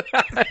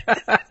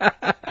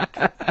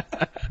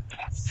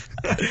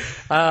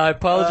 I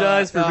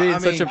apologize for being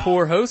such a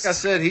poor host. Like I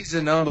said, he's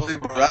an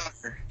unbelievable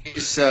rider.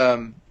 He's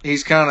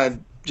kind of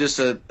just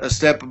a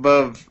step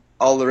above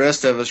all the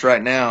rest of us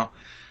right now.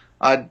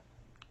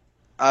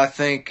 I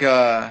think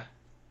him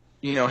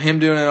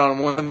doing it on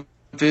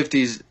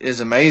 150s is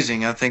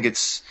amazing. I think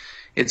it's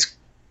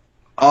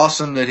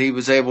awesome that he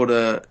was able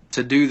to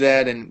do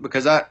that, and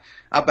because I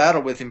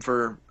battled with him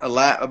for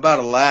about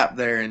a lap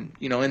there, and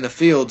in the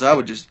fields I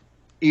would just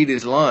eat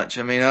his lunch.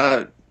 I mean,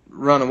 I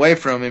run away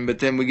from him, but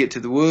then we get to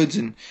the woods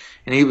and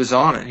he was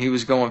on it. He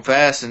was going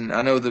fast, and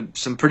I know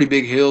some pretty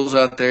big hills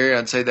out there.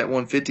 I'd say that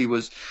 150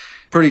 was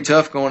pretty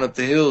tough going up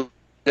the hill.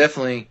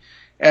 Definitely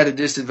at a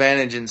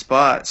disadvantage in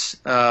spots.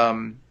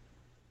 And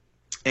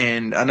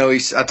I know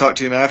I talked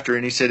to him after,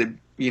 and he said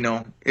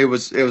it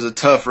was a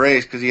tough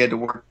race because he had to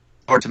work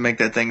hard to make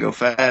that thing go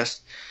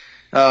fast.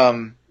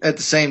 At the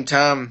same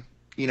time,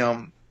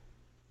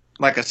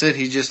 like I said,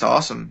 he's just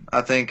awesome.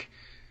 I think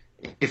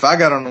if I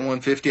got on the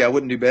 150, I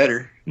wouldn't do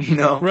better,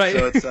 Right.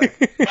 So it's like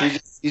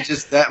he's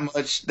just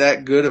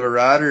that good of a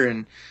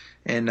rider,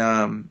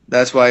 and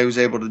that's why he was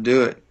able to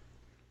do it.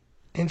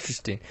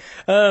 Interesting.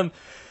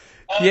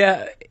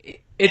 Yeah,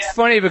 it's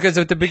funny because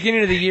at the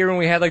beginning of the year when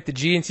we had like the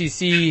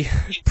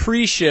GNCC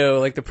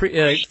pre-show, like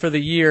for the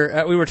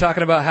year, we were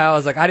talking about how I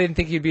was like, I didn't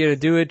think he'd be able to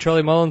do it.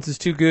 Charlie Mullins is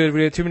too good.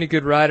 We had too many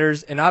good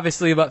riders. And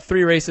obviously about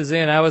 3 races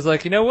in, I was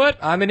like, you know what?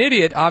 I'm an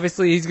idiot.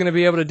 Obviously he's going to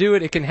be able to do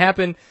it. It can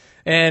happen.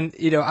 And,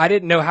 I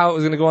didn't know how it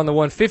was going to go on the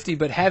 150,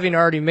 but having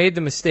already made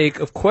the mistake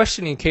of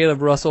questioning Caleb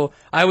Russell,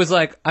 I was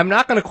like, I'm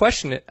not going to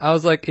question it. I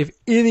was like, if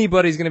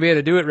anybody's going to be able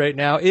to do it right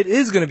now, it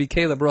is going to be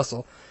Caleb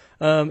Russell.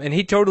 And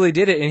he totally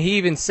did it. And he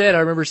even said, I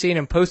remember seeing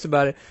him post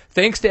about it,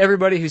 thanks to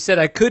everybody who said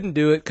I couldn't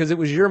do it because it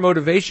was your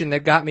motivation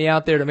that got me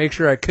out there to make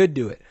sure I could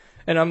do it.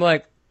 And I'm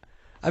like,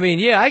 I mean,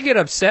 yeah, I get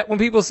upset when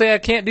people say I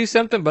can't do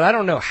something, but I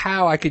don't know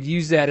how I could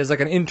use that as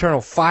like an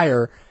internal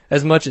fire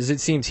as much as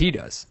it seems he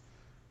does.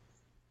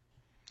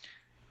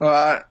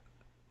 Well,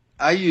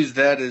 I use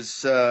that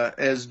as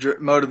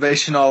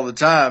motivation all the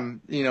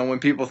time. When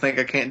people think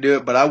I can't do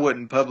it, but I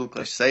wouldn't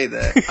publicly say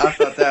that. I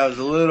thought that was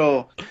a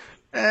little,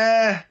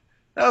 that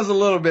was a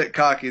little bit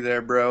cocky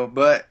there, bro.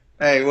 But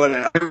hey,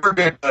 whatever. We're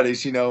good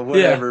buddies,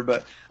 whatever. Yeah.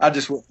 But I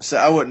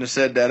wouldn't have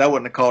said that. I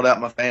wouldn't have called out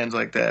my fans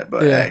like that.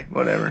 But hey,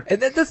 whatever. And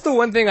that's the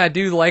one thing I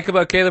do like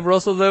about Caleb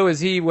Russell, though,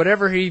 is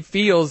whatever he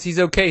feels, he's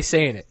okay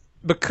saying it,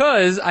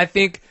 because I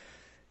think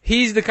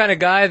he's the kind of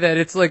guy that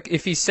it's like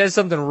if he says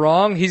something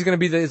wrong, he's going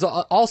to be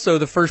also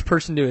the first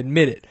person to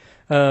admit it.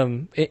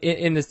 In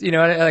this,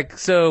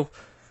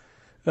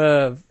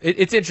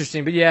 it's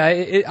interesting, but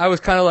yeah, I was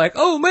kind of like,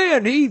 oh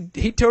man,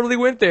 he totally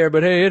went there,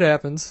 but hey, it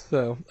happens.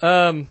 So,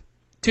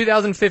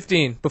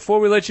 2015. Before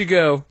we let you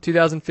go,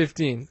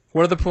 2015.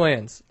 What are the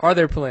plans? Are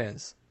there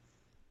plans?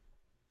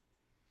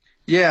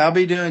 Yeah, I'll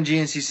be doing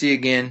GNCC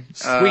again.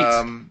 Sweet.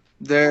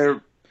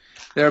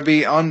 There'll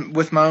be on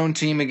with my own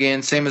team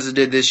again, same as I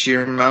did this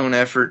year, my own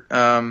effort.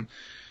 And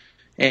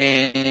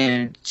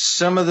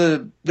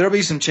there'll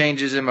be some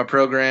changes in my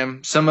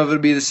program. Some of it'll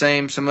be the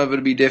same, some of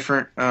it'll be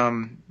different.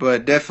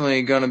 But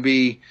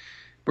definitely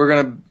we're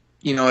gonna,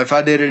 if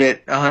I did it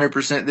at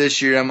 100%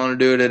 this year, I'm gonna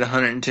do it at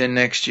 110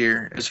 next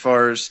year. As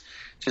far as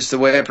just the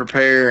way I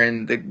prepare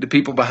and the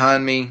people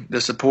behind me,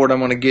 the support I'm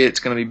gonna get, it's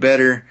gonna be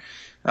better.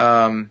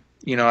 I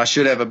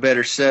should have a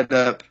better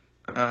setup.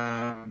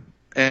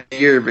 and a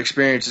year of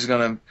experience is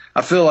going to,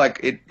 I feel like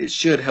it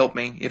should help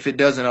me. If it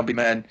doesn't, I'll be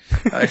mad.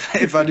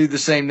 If I do the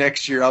same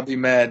next year, I'll be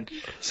mad.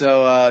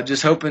 So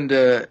just hoping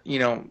to,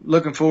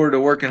 looking forward to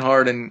working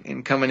hard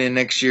and coming in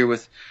next year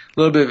with a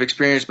little bit of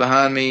experience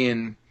behind me.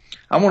 And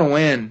I want to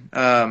win.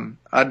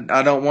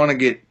 I don't want to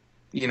get,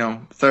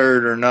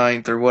 third or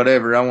ninth or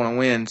whatever. I want to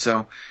win.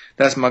 So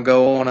that's my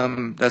goal,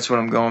 and that's what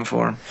I'm going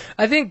for.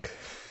 I think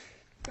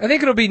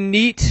it'll be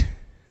neat.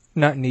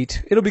 Not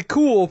neat. It'll be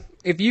cool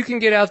if you can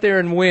get out there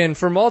and win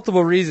for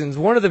multiple reasons.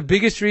 One of the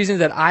biggest reasons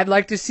that I'd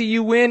like to see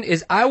you win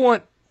is I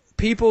want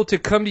people to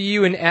come to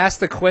you and ask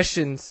the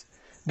questions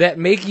that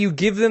make you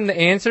give them the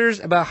answers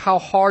about how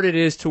hard it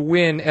is to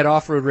win at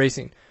off-road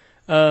racing.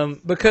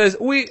 Because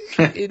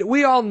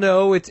we all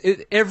know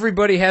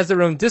everybody has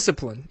their own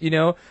discipline,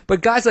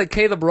 But guys like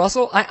Caleb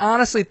Russell, I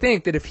honestly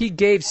think that if he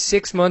gave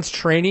 6 months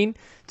training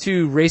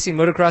to racing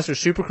motocross or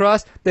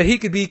supercross, that he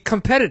could be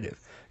competitive.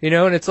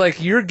 And it's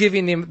like you're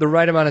giving them the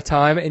right amount of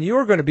time, and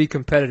you're going to be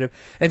competitive.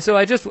 And so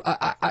I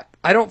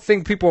don't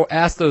think people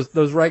ask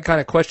those right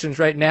kind of questions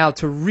right now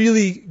to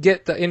really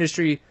get the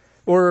industry,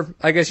 or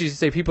I guess you should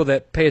say people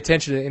that pay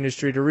attention to the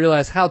industry, to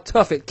realize how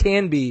tough it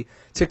can be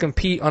to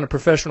compete on a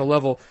professional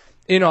level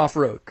in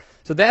off-road.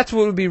 So that's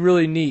what would be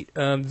really neat.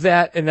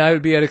 That, and I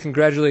would be able to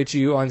congratulate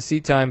you on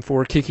seat time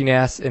for kicking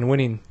ass and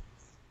winning.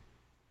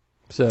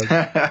 So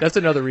that's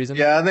another reason.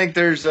 Yeah, I think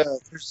there's a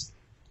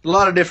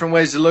lot of different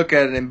ways to look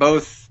at it, and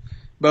both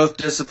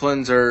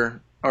disciplines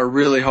are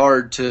really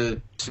hard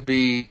to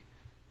be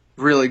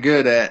really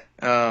good at.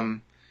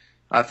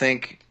 I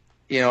think,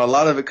 a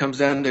lot of it comes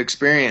down to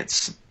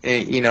experience.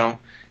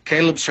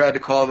 Caleb's tried to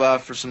qualify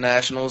for some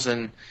nationals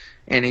and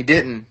he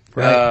didn't.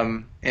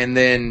 Right. And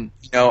then,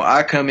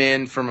 I come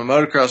in from a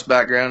motocross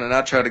background and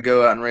I try to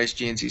go out and race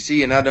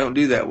GNCC, and I don't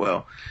do that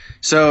well.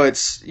 So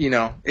it's,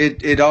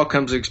 it all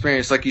comes to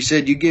experience. Like you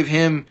said,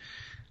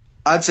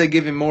 I'd say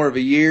give him more of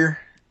a year,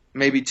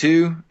 maybe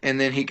 2, and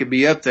then he could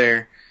be up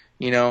there.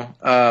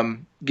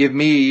 Give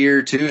me a year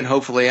or 2, and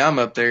hopefully I'm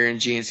up there in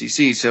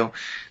GNCC. So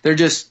they're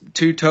just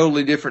two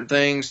totally different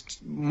things,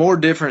 more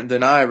different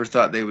than I ever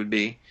thought they would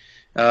be.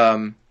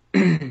 And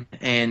you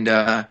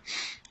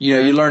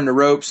learn the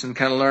ropes and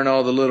kind of learn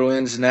all the little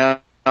ins and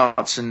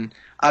outs. And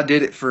I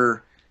did it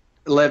for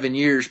 11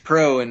 years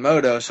pro in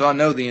moto, so I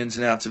know the ins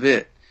and outs of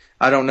it.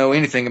 I don't know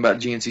anything about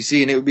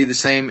GNCC, and it would be the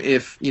same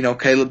if,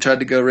 Caleb tried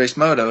to go race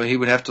moto. He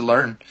would have to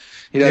learn.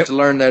 He'd have to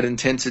learn that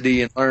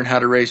intensity and learn how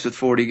to race with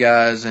 40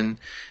 guys and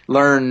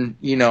learn,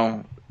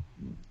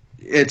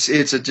 it's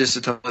just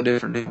a totally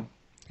different deal.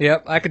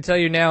 Yep, I can tell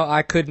you now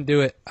I couldn't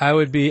do it. I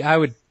would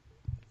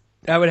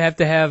have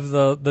to have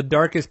the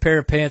darkest pair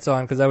of pants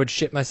on because I would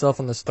shit myself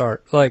on the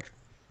start. Like,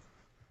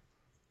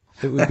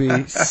 it would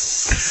be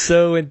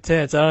so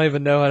intense. I don't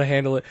even know how to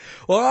handle it.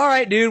 Well, all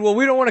right, dude. Well,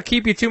 we don't want to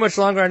keep you too much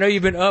longer. I know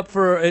you've been up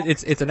for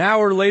it's an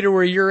hour later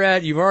where you're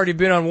at. You've already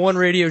been on one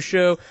radio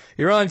show.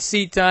 You're on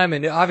seat time,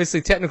 and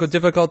obviously technical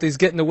difficulties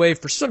get in the way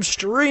for some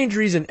strange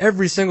reason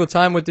every single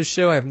time with this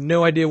show. I have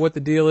no idea what the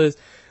deal is.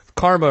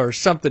 Karma or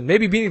something.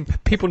 Maybe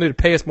people need to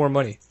pay us more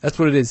money. That's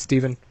what it is,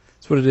 Steven.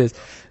 That's what it is.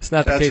 It's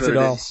not the case at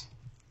all.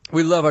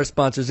 We love our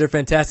sponsors. They're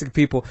fantastic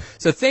people.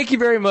 So thank you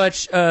very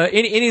much.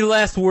 Any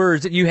last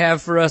words that you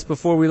have for us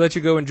before we let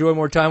you go enjoy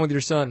more time with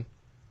your son?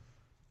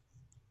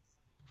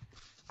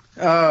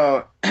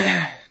 No,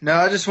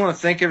 I just want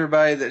to thank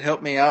everybody that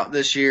helped me out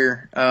this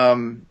year,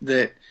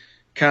 that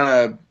kind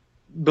of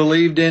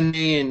believed in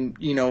me and,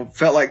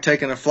 felt like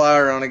taking a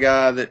flyer on a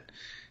guy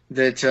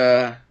that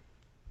I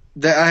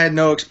had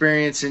no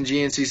experience in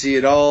GNCC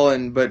at all.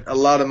 But a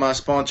lot of my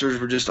sponsors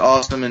were just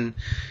awesome and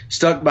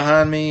stuck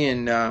behind me.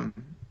 And,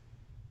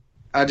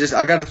 I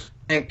got to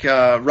thank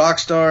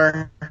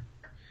Rockstar,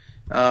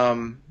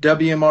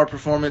 WMR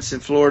Performance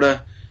in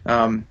Florida,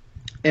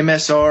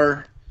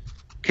 MSR,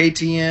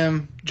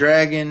 KTM,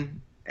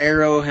 Dragon,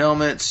 Aero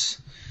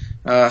Helmets.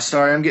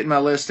 Sorry, I'm getting my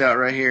list out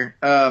right here.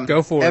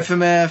 Go for it.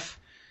 FMF,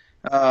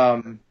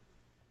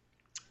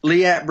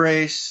 Liat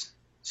Brace,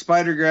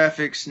 Spider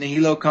Graphics,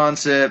 Nihilo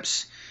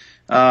Concepts.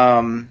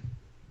 Let's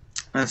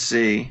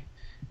see,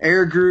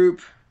 Air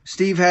Group,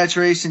 Steve Hatch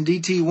Racing,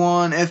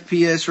 DT1,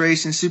 FPS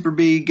Racing, Super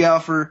B,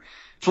 Galfer,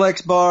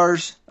 Flex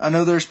Bars. I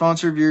know they're a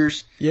sponsor of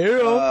yours.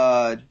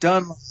 Yeah.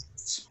 Dunlop,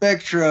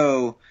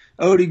 Spectro,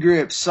 Odie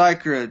Grips,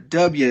 Sycra,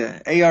 W,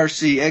 ARC,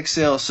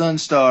 XL,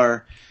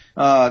 Sunstar,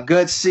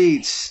 Gut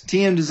Seats,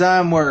 TM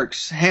Design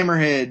Works,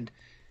 Hammerhead,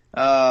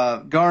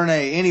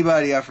 Garnet,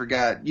 anybody I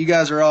forgot. You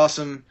guys are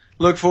awesome.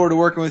 Look forward to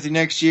working with you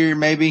next year,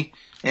 maybe.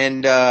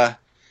 And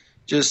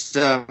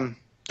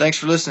thanks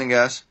for listening,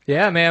 guys.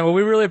 Yeah, man. Well,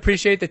 we really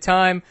appreciate the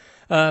time.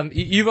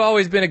 You've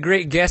always been a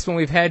great guest when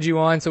we've had you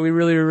on, so we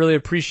really, really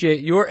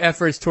appreciate your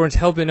efforts towards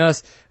helping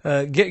us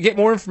get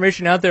more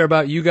information out there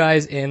about you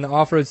guys in the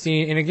off-road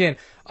scene. And again,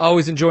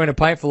 always enjoying a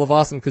pint full of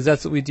awesome because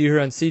that's what we do here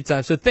on Seat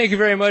Time. So thank you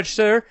very much,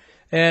 sir.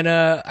 And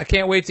I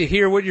can't wait to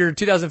hear what your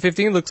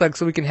 2015 looks like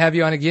so we can have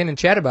you on again and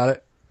chat about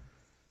it.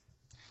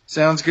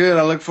 Sounds good.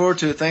 I look forward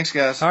to it. Thanks,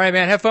 guys. All right,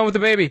 man. Have fun with the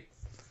baby.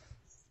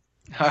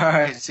 All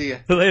right. See ya.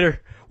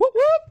 Later. Whoop,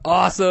 whoop.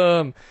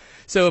 Awesome.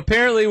 So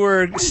apparently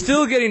we're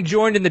still getting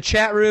joined in the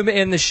chat room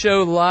and the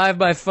show live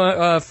by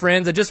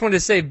friends. I just wanted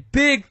to say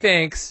big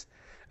thanks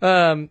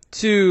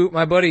to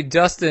my buddy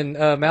Dustin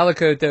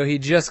Malakote, though. He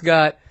just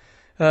got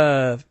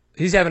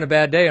he's having a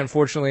bad day,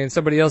 unfortunately, and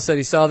somebody else said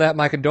he saw that.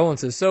 My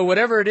condolences. So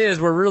whatever it is,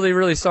 we're really,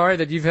 really sorry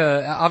that you've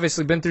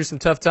obviously been through some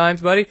tough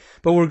times, buddy,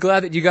 but we're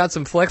glad that you got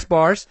some flex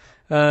bars.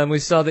 We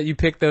saw that you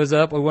picked those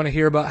up. We want to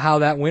hear about how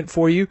that went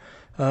for you.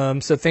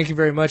 So thank you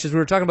very much. As we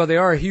were talking about, they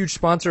are a huge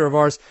sponsor of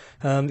ours.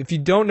 If you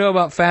don't know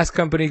about Fast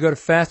Company, go to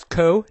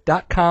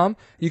fastco.com.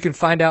 You can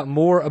find out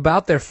more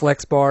about their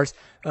flex bars.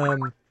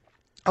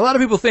 A lot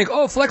of people think,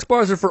 oh, flex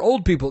bars are for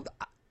old people.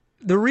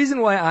 The reason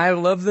why I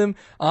love them,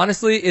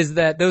 honestly, is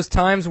that those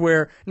times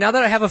where, now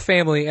that I have a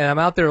family and I'm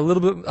out there a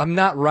little bit, I'm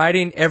not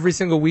riding every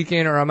single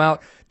weekend or I'm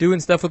out doing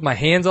stuff with my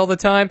hands all the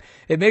time,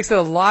 it makes it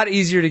a lot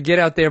easier to get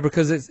out there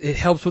because it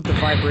helps with the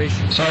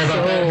vibration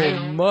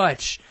so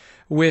much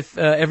with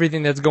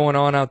everything that's going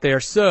on out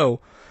there. So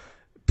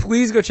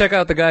please go check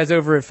out the guys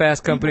over at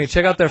Fast Company.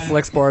 Check out their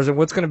flex bars, and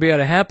what's going to be able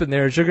to happen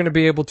there is you're going to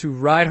be able to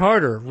ride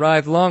harder,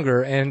 ride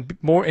longer, and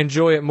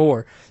enjoy it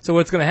more. So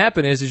what's going to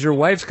happen is your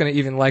wife's going to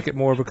even like it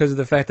more because of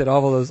the fact that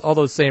all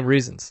those same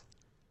reasons.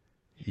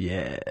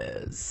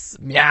 Yes.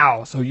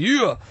 Meow. So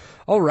yeah.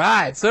 All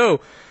right. So,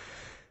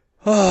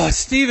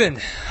 Steven,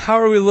 how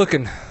are we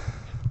looking?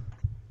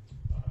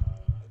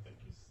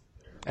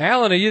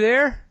 Alan, are you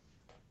there?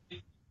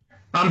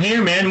 I'm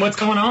here, man. What's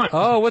going on?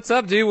 Oh, what's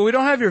up, dude? Well, we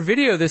don't have your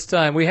video this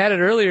time. We had it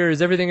earlier.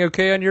 Is everything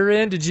okay on your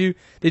end? Did you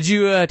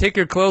take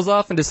your clothes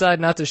off and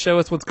decide not to show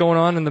us what's going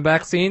on in the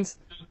back scenes?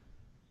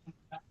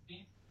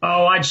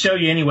 Oh, I'd show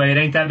you anyway. It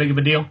ain't that big of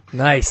a deal.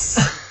 Nice.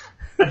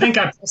 I think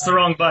I pressed the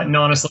wrong button,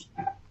 honestly.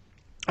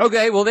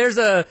 Okay, well, there's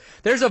a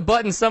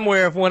button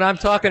somewhere if when I'm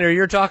talking or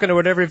you're talking or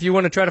whatever, if you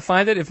want to try to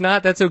find it. If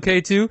not, that's okay,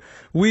 too.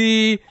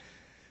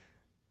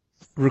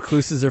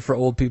 Recluses are for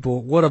old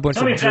people. What a bunch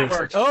of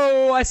jerks.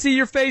 Oh, I see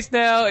your face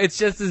now. It's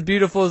just as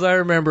beautiful as I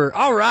remember.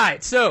 All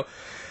right. So,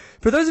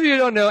 for those of you who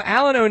don't know,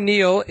 Alan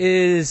O'Neill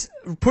is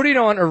putting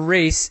on a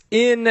race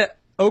in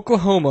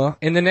Oklahoma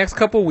in the next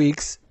couple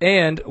weeks.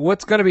 And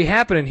what's going to be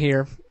happening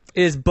here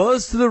is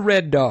Buzz to the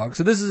Red Dog.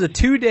 So this is a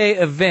 2-day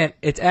event.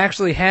 It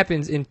actually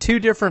happens in 2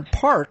 different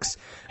parks.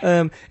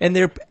 And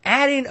they're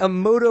adding a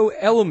moto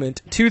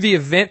element to the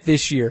event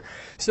this year.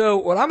 So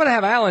what I'm going to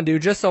have Alan do,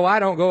 just so I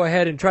don't go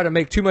ahead and try to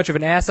make too much of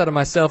an ass out of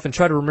myself and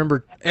try to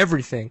remember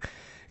everything,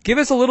 give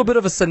us a little bit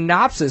of a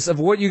synopsis of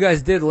what you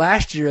guys did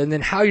last year and then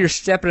how you're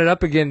stepping it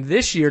up again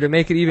this year to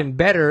make it even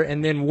better,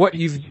 and then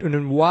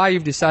why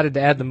you've decided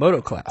to add the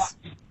moto class.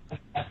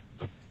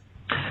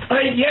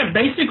 Yeah,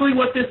 basically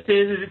what this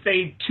is it's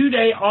a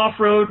 2-day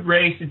off-road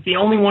race. It's the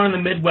only one in the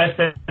Midwest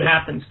that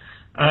happens.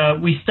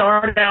 We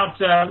started out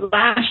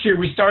last year.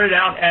 We started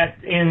out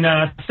in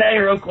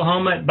Sayre,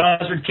 Oklahoma, at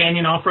Buzzard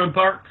Canyon Off-Road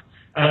Park,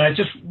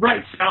 just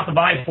right south of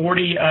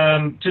I-40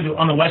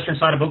 on the western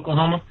side of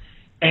Oklahoma.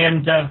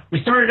 And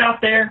we started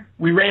out there.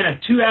 We ran a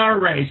 2-hour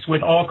race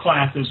with all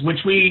classes, which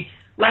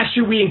last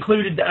year we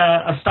included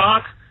a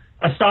stock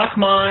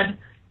mod.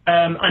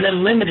 An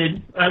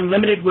unlimited.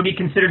 Unlimited would be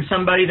considered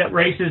somebody that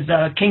races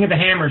King of the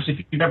Hammers,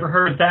 if you've ever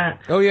heard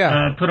that. Oh,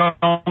 yeah. Put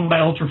on by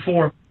Ultra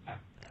 4.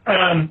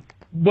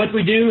 What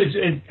we do is,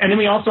 and then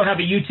we also have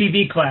a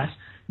UTV class.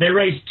 They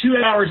race 2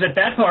 hours at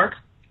that park,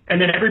 and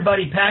then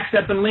everybody packs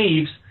up and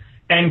leaves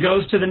and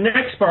goes to the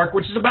next park,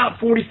 which is about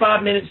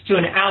 45 minutes to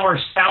an hour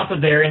south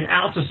of there in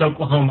Altus,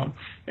 Oklahoma.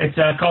 It's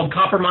called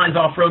Copper Mines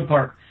Off-Road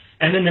Park.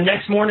 And then the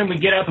next morning we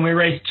get up and we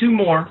race 2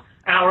 more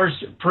hours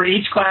for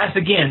each class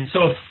again. So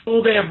a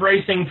full day of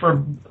racing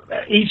for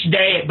each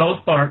day at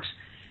both parks.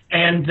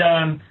 And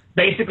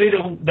basically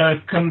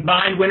the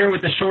combined winner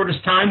with the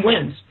shortest time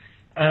wins.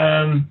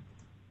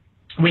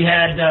 We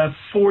had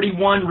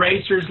 41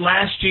 racers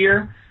last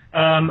year,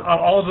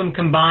 all of them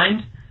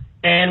combined.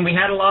 And we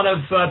had a lot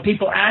of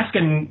people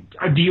asking,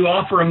 do you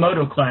offer a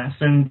moto class?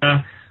 And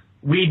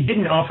we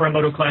didn't offer a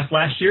moto class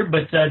last year,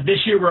 but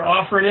this year we're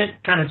offering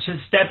it, kind of to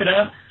step it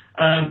up.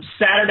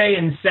 Saturday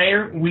in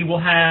Sayre, we'll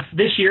have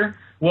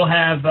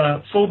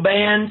full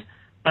band.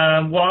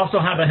 We'll also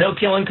have a hill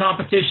killing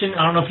competition.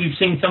 I don't know if you've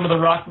seen some of the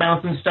rock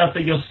bouncing stuff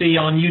that you'll see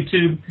on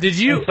YouTube. Did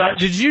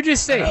you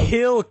just say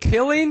hill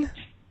killing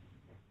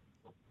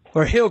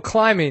or hill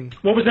climbing?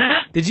 What was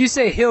that? Did you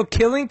say hill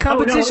killing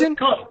competition?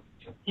 Oh,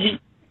 no,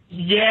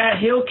 yeah,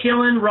 hill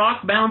killing,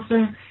 rock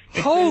bouncing.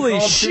 Holy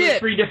shit! 2 or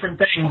 3 different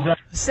things.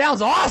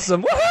 Sounds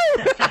awesome!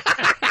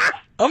 Woohoo!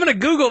 I'm gonna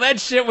Google that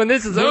shit when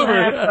this is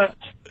over.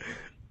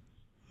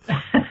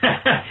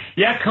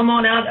 Yeah, come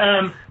on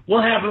out.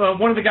 We'll have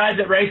one of the guys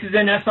that races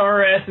in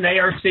SRS and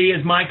ARC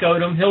is Mike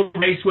Odom. He'll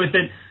race with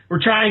it.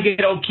 We're trying to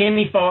get old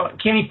Kenny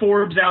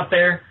Forbes out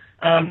there.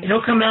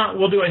 He'll come out.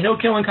 We'll do a hill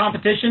killing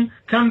competition.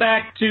 Come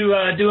back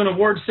to do an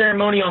award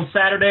ceremony on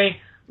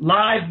Saturday.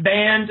 Live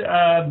band,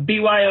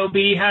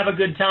 BYOB, have a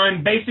good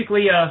time.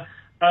 Basically,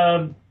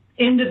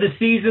 end of the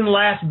season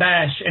last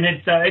bash, and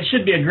it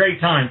should be a great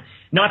time.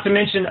 Not to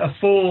mention a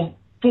full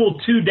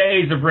 2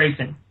 days of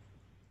racing.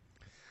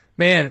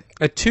 Man,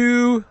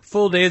 2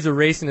 full days of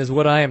racing is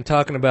what I am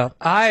talking about.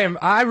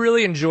 I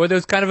really enjoy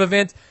those kind of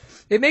events.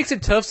 It makes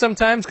it tough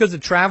sometimes because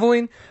of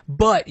traveling,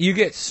 but you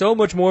get so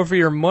much more for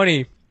your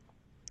money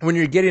when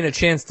you're getting a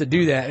chance to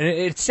do that. And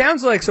it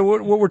sounds like, so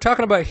what we're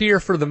talking about here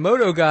for the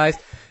moto guys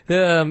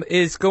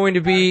is going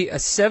to be a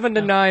 7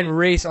 to 9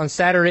 race on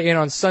Saturday and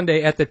on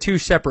Sunday at the 2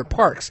 separate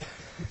parks.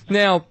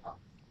 Now,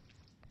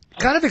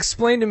 kind of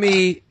explain to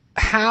me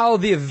how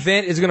the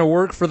event is going to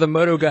work for the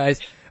moto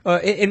guys.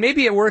 And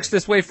maybe it works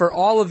this way for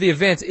all of the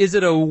events. Is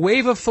it a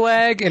wave a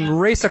flag and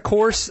race a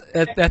course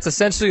that's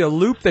essentially a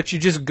loop that you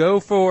just go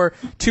for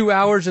 2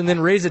 hours and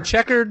then raise a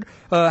checkered?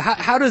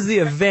 How does the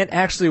event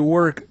actually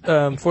work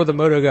for the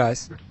moto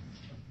guys?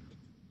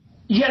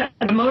 Yeah,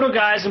 the moto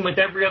guys, and with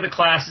every other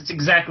class, it's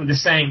exactly the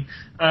same,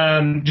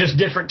 just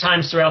different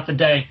times throughout the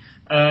day.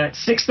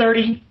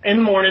 6:30 in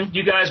the morning,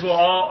 you guys will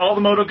all the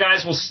moto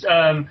guys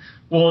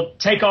will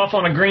take off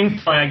on a green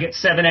flag at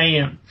 7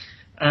 a.m.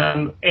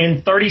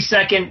 In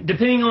 30-second,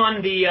 depending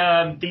on the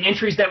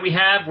entries that we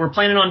have, we're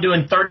planning on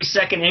doing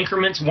 30-second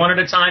increments, 1 at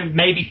a time,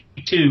 maybe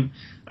 2.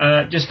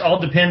 Just all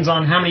depends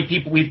on how many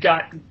people we've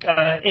got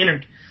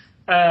entered.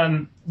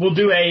 We'll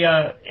do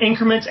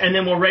increments, and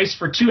then we'll race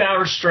for 2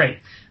 hours straight.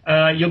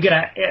 You'll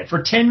get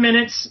for 10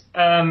 minutes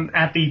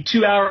at the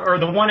 2 hour or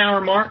the 1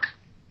 hour mark.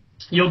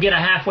 You'll get a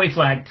halfway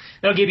flag.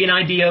 That'll give you an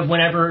idea of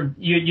whenever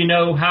you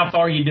know how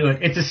far you do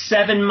it. It's a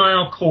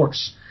 7-mile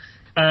course,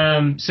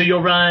 so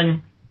you'll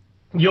run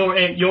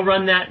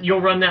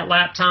that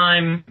lap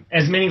time,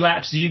 as many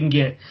laps as you can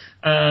get.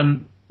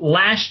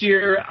 Last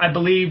year, I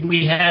believe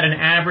we had an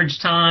average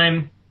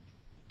time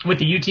with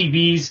the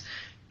UTVs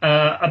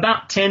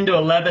about 10 to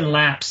 11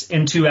 laps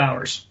in 2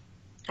 hours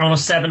on a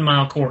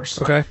 7-mile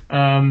course. Okay.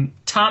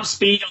 Top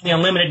speed on the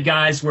unlimited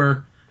guys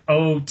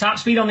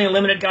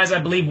I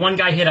believe one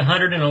guy hit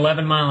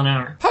 111 mile an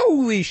hour.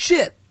 Holy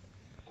shit.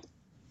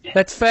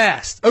 That's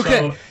fast.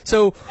 Okay.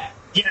 So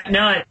yeah,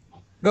 now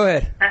go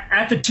ahead.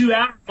 At the 2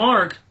 hour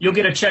mark, you'll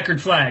get a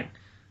checkered flag.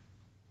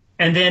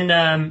 And then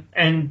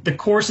and the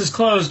course is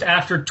closed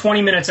after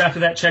 20 minutes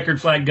after that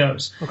checkered flag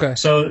goes. Okay.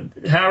 So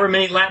however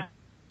many laps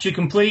you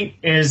complete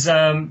is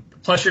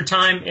plus your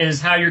time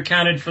is how you're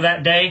counted for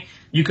that day.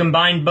 You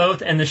combine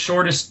both, and the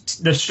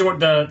smallest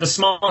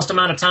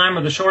amount of time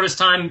or the shortest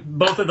time,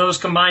 both of those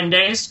combined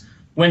days,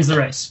 wins the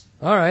race.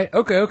 All right.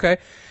 Okay.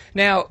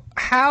 Now,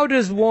 how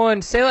does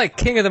one, say like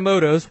King of the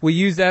Motos, we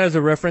use that as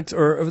a reference,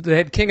 or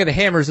the King of the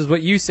Hammers is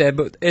what you said,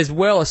 but as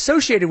well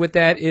associated with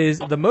that is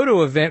the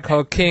moto event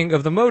called King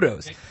of the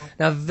Motos.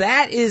 Now,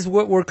 that is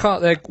what we're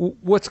called, like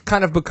what's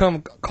kind of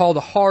become called a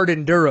hard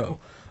enduro.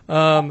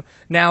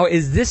 Now,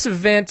 is this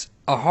event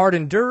a hard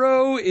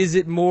enduro? Is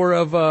it more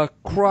of a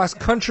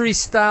cross-country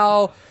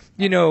style,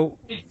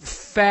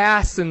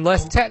 fast and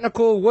less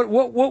technical?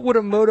 What would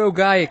a moto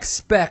guy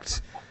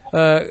expect,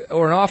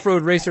 or an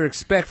off-road racer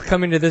expect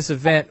coming to this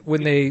event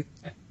when they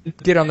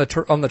get on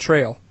the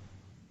trail?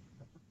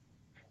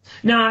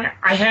 Now,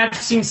 I have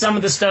seen some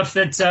of the stuff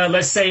that,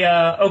 let's say,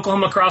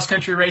 Oklahoma Cross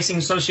Country Racing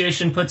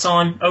Association puts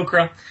on,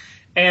 OCRA,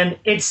 and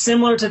it's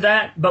similar to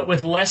that, but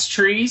with less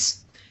trees.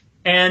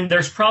 And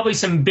there's probably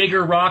some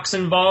bigger rocks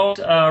involved,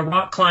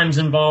 rock climbs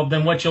involved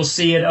than what you'll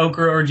see at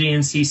Okra or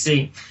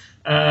GNCC.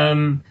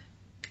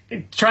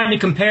 Trying to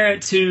compare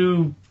it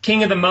to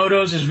King of the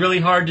Motos is really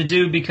hard to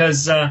do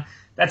because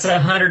that's a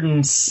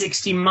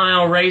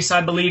 160-mile race,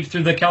 I believe,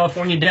 through the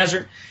California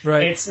desert.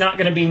 Right. It's not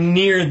going to be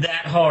near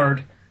that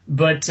hard,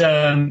 but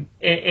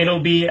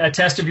it'll be a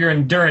test of your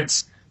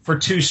endurance for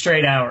 2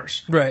 straight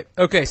hours. Right.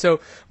 Okay.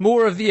 So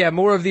more of the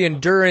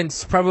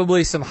endurance,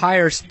 probably some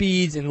higher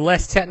speeds and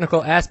less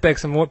technical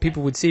aspects than what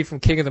people would see from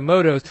King of the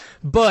Motos,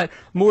 but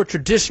more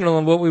traditional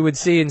than what we would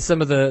see in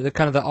some of the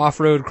kind of the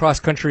off-road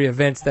cross-country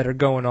events that are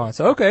going on.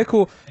 So okay,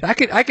 cool. I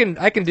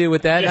can deal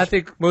with that. Yes. I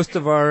think most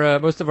of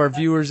our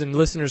viewers and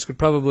listeners could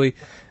probably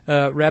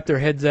wrap their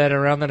heads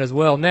around that as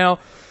well. Now,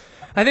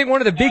 I think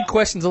one of the big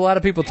questions a lot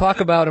of people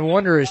talk about and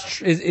wonder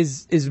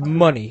is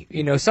money.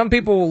 Some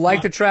people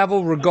like to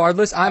travel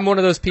regardless. I'm one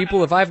of those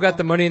people. If I've got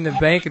the money in the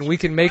bank and we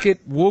can make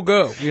it, we'll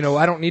go.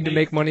 I don't need to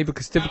make money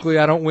because typically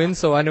I don't win,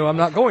 so I know I'm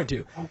not going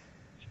to.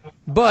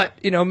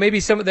 But maybe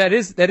some of that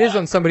is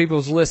on some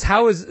people's list.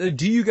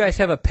 Do you guys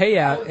have a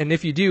payout? And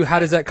if you do, how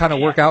does that kind of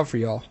work out for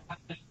y'all?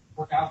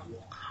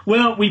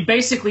 Well, we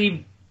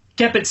basically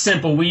kept it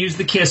simple. We use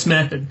the KISS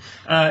method.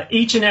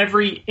 Each and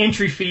every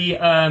entry fee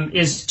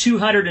is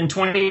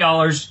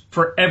 $220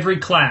 for every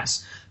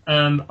class,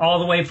 all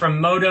the way from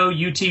Moto,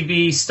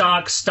 UTV,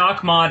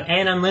 stock mod,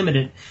 and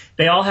Unlimited.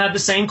 They all have the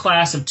same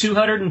class of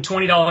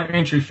 $220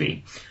 entry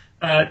fee.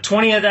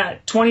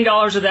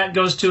 $20 of that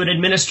goes to an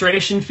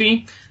administration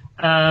fee,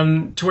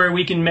 to where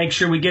we can make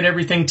sure we get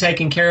everything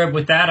taken care of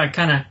with that. I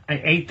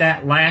ate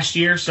that last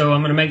year, so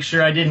I'm going to make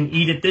sure I didn't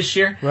eat it this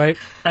year. Right.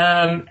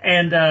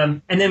 And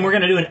then we're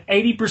going to do an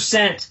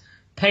 80%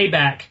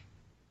 payback.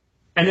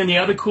 And then the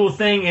other cool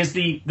thing is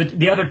the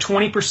other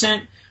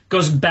 20%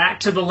 goes back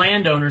to the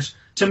landowners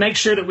to make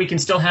sure that we can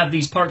still have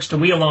these parks to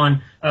wheel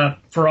on,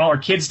 for all our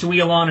kids to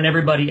wheel on and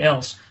everybody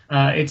else.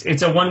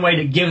 it's a one way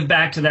to give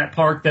back to that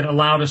park that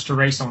allowed us to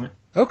race on it.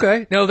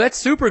 Okay. No, that's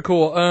super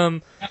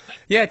cool.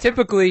 Yeah,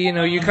 typically,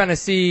 you kind of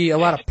see a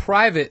lot of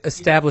private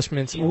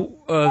establishments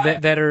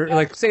that are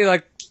like, say,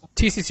 like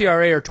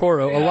TCCRA or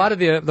Toro. A lot of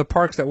the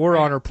parks that we're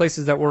on or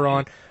places that we're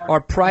on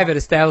are private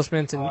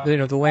establishments, and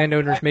the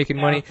landowners making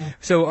money.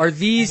 So are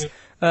these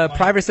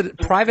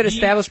private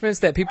establishments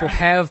that people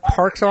have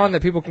parks on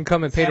that people can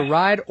come and pay to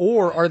ride,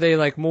 or are they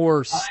like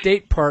more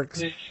state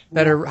parks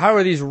that are? How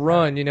are these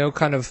run?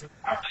 Kind of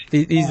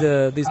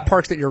these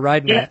parks that you're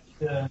riding at.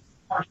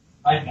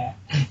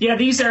 Yeah,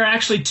 these are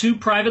actually two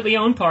privately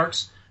owned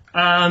parks.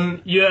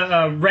 Raymond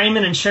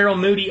and Cheryl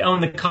Moody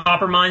own the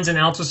copper mines in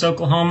Altus,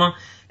 Oklahoma,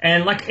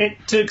 and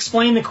to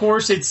explain the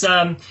course, it's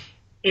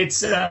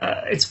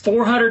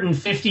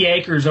 450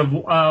 acres of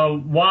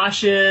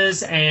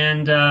washes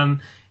and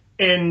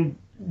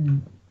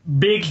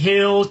big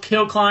hill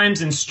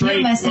climbs and straight.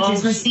 New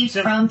messages received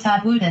from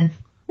Todd Wooden.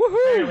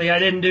 Woohoo! Apparently, I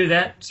didn't do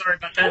that. Sorry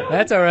about that.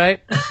 That's all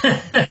right.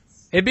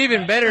 It'd be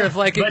even better if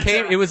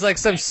it was like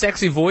some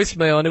sexy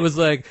voicemail and it was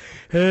like,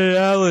 "Hey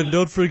Alan,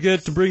 don't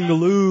forget to bring the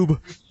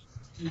lube."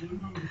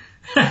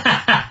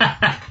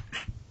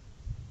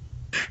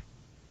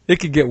 It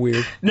could get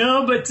weird.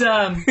 No, but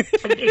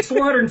it's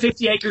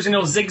 450 acres and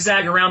it'll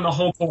zigzag around the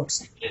whole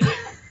course.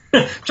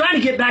 Trying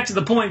to get back to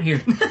the point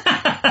here.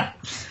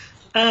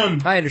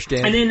 I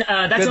understand. And then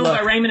that's owned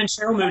by Raymond and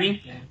Cheryl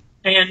Moody.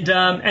 And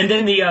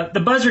then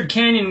the Buzzard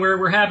Canyon, where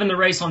we're having the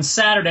race on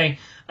Saturday,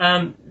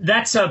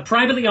 that's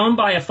privately owned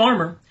by a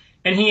farmer,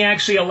 and he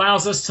actually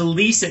allows us to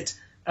lease it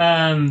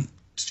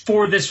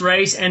for this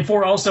race and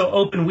for also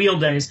open wheel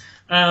days.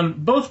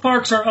 Both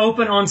parks are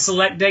open on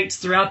select dates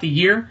throughout the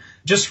year,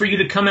 just for you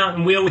to come out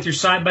and wheel with your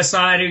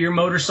side-by-side or your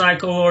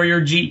motorcycle or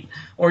your Jeep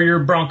or your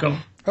Bronco.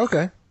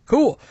 Okay,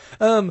 cool.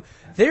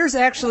 There's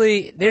an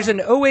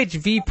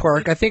OHV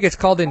park. I think it's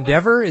called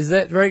Endeavor. Is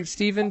that right,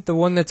 Steven? The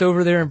one that's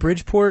over there in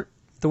Bridgeport?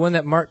 The one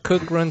that Mark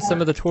Cook runs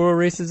some of the Toro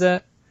races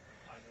at?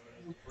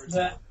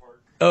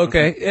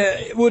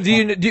 Okay. Well,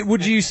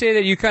 would you say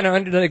that you kind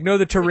of know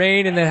the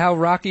terrain and then how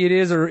rocky it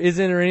is or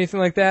isn't or anything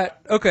like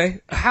that?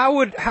 Okay. How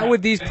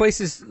would these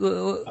places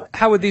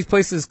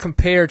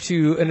compare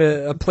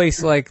to a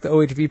place like the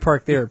OHV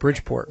park there at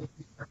Bridgeport?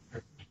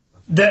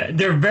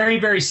 They're very,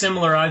 very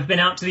similar. I've been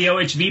out to the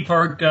OHV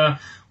park. I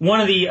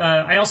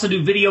also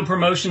do video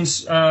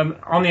promotions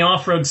on the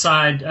off-road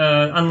side,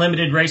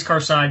 unlimited race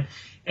car side,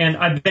 and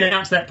I've been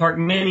out to that park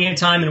many a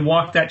time and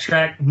walked that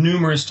track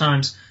numerous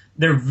times.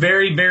 They're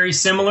very, very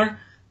similar.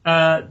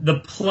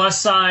 The plus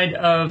side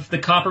of the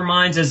copper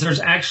mines is there's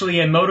actually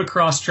a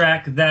motocross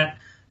track that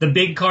the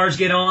big cars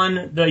get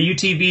on, the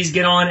UTVs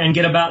get on, and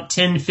get about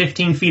 10,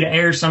 15 feet of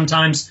air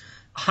sometimes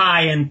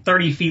high and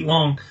 30 feet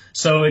long.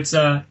 So that's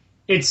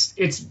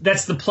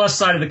the plus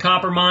side of the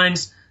copper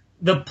mines.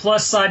 The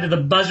plus side of the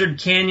Buzzard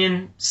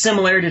Canyon,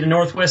 similarity to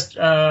Northwest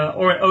or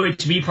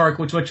OHV Park,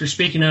 which is what you're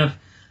speaking of.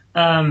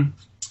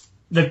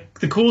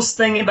 The coolest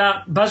thing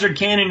about Buzzard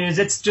Canyon is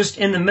it's just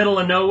in the middle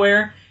of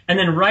nowhere, and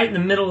then right in the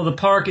middle of the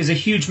park is a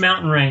huge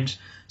mountain range.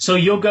 So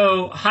you'll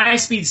go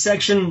high-speed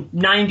section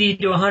 90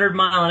 to 100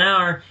 mile an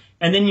hour,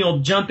 and then you'll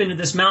jump into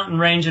this mountain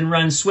range and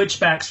run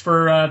switchbacks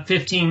for 10,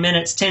 15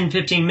 minutes,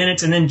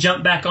 and then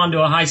jump back onto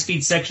a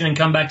high-speed section and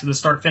come back to the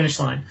start-finish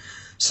line.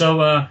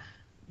 So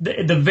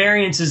the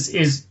variance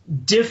is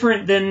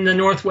different than the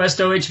Northwest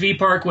OHV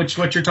Park, which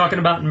what you're talking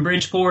about in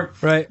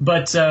Bridgeport. Right.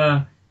 But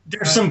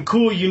there's some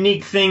cool,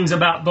 unique things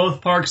about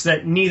both parks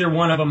that neither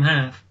one of them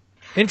have.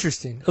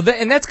 Interesting.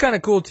 And that's kind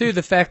of cool, too,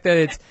 the fact that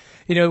it's,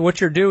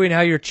 what you're doing,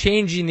 how you're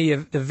changing the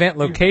event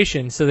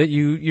location so that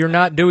you're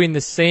not doing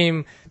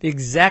the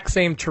exact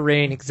same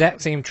terrain,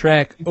 exact same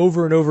track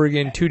over and over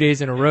again 2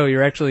 days in a row.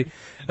 You're actually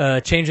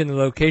changing the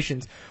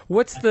locations.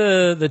 What's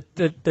the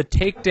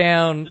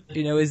takedown,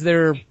 is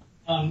there,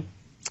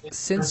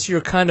 since you're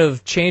kind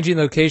of changing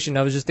location,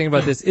 I was just thinking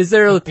about this, is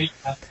there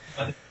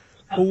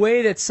a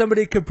way that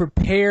somebody could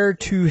prepare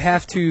to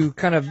have to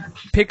kind of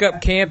pick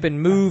up camp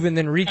and move and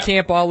then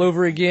recamp all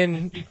over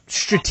again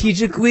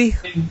strategically?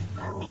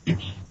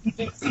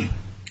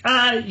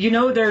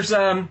 There's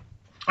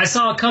I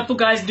saw a couple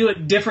guys do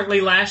it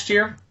differently last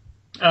year.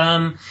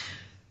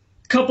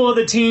 Couple of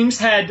the teams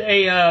had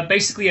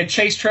basically a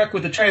chase truck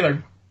with a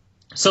trailer,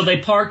 so they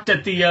parked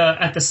at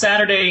the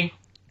Saturday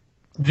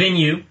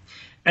venue,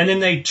 and then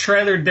they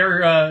trailered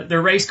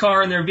their race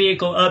car and their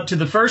vehicle up to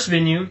the first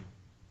venue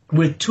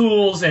with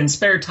tools and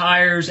spare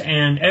tires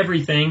and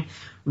everything,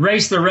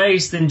 raced the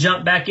race, then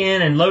jumped back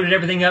in and loaded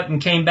everything up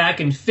and came back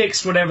and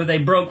fixed whatever they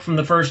broke from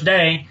the first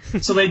day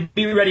so they'd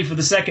be ready for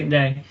the second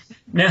day.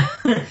 Now,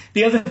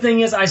 the other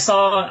thing is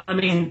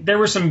there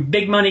were some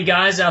big money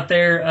guys out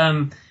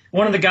there.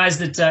 One of the guys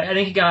that I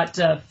think he got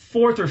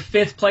fourth or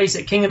fifth place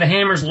at King of the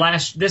Hammers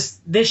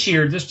this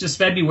year, just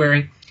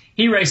February.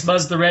 He raced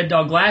Buzz the Red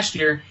Dog last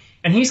year,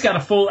 and he's got a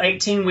full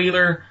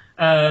 18-wheeler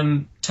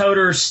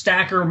toter,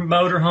 stacker,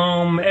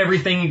 motorhome,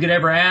 everything you could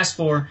ever ask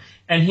for.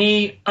 And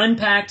he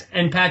unpacked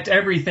and packed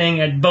everything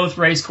at both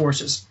race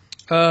courses.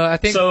 I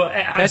think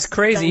that's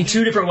crazy.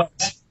 Two different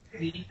ways.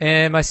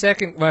 And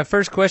my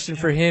first question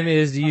for him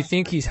is, do you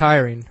think he's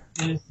hiring?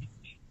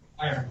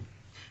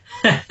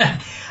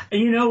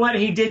 You know what?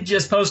 He did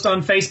just post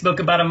on Facebook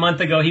about a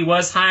month ago. He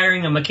was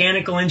hiring a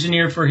mechanical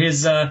engineer for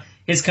his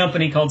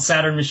company called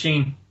Saturn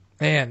Machine.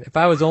 Man, if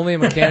I was only a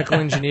mechanical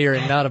engineer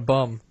and not a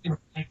bum,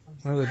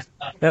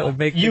 that would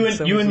make you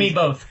so and me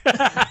both.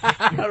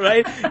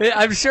 Right?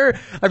 I'm sure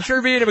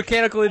being a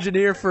mechanical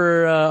engineer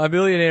for a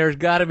millionaire has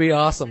got to be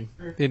awesome.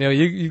 You know,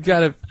 you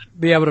got to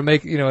be able to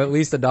make, you know, at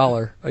least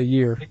 $1 a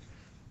year.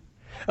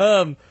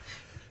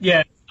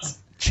 Yeah.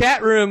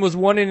 Chat room was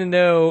wanting to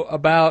know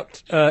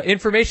about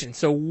information.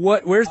 So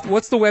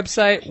what's the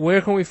website?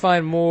 Where can we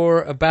find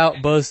more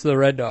about Buzz the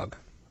Red Dog?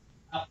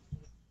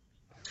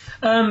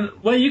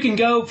 Well, you can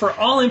go for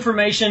all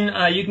information.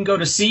 You can go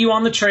to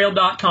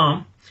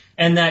seeyouonthetrail.com,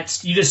 and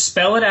that's, you just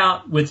spell it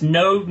out with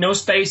no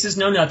spaces,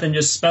 no nothing.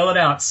 Just spell it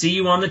out.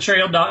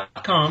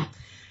 seeyouonthetrail.com,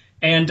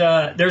 and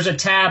there's a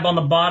tab on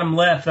the bottom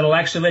left that'll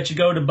actually let you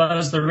go to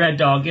Buzz the Red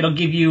Dog. It'll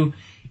give you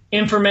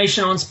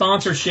information on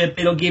sponsorship.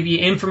 It'll give you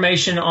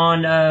information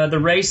on the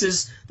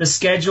races, the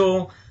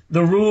schedule,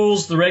 the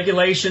rules, the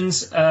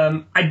regulations.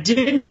 I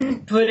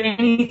didn't put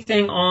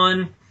anything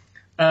on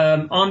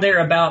there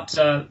about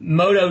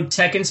moto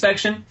tech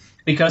inspection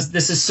because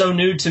this is so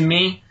new to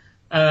me.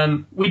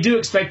 We do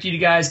expect you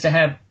guys to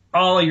have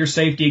all of your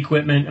safety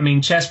equipment. I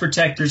mean, chest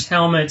protectors,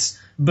 helmets,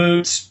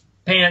 boots,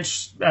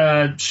 pants,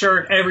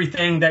 shirt,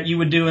 everything that you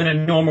would do in a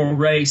normal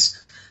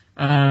race.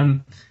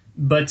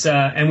 But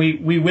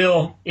we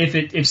will,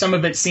 if some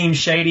of it seems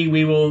shady,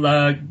 we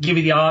will give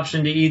you the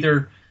option to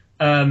either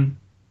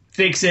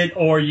fix it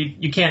or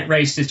you can't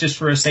race. It's just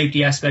for a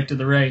safety aspect of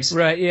the race.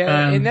 Right,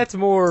 yeah, and that's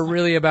more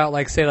really about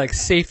like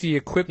safety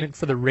equipment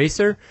for the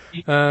racer.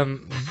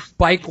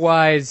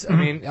 Bike-wise, I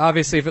mean,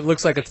 obviously if it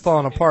looks like it's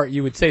falling apart,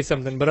 you would say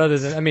something, but other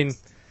than, I mean,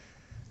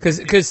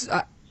 because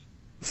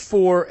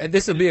and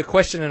this will be a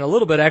question in a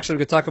little bit actually we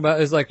could talk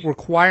about, is like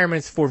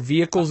requirements for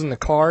vehicles in the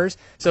cars.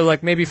 So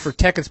like maybe for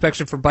tech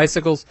inspection for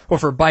bicycles or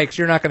for bikes,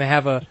 you're not going to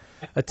have a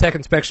tech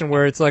inspection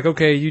where it's like,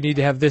 okay, you need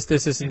to have this,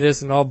 and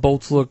this, and all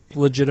bolts look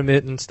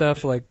legitimate and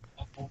stuff. Like,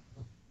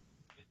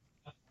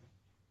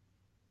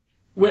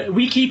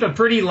 we keep a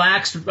pretty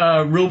lax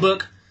rule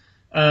book.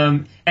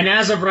 And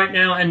as of right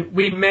now, and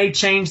we may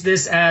change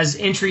this as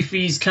entry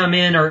fees come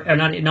in, or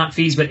not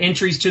fees, but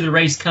entries to the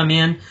race come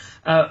in.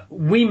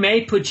 We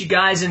may put you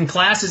guys in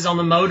classes on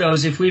the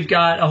motos if we've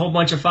got a whole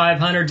bunch of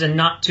 500s and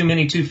not too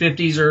many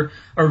 250s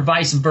or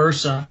vice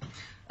versa.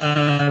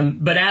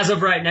 But as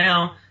of right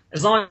now,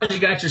 as long as you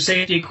got your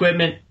safety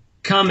equipment,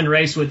 come and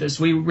race with us.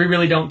 We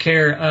really don't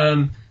care.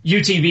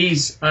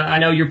 UTVs, I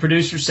know your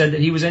producer said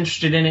that he was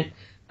interested in it.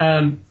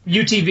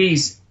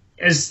 UTVs,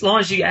 as long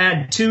as you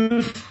add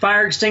 2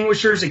 fire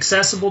extinguishers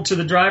accessible to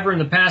the driver and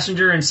the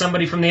passenger and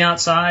somebody from the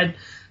outside,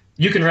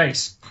 you can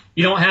race.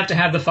 You don't have to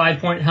have the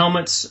 5-point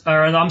helmets, the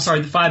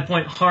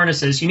 5-point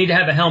harnesses. You need to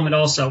have a helmet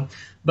also.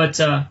 But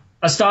a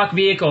stock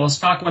vehicle, a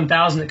stock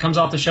 1000 that comes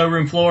off the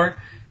showroom floor,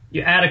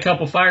 you add a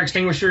couple fire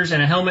extinguishers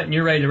and a helmet and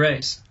you're ready to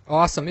race.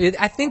 Awesome.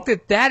 I think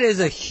that is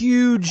a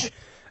huge,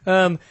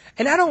 and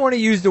I don't want to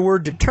use the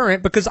word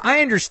deterrent because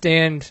I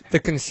understand the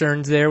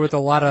concerns there with a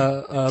lot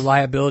of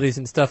liabilities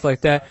and stuff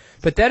like that.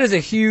 But that is a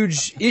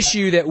huge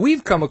issue that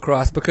we've come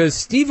across because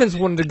Stevens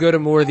wanted to go to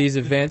more of these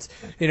events.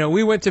 You know,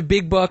 we went to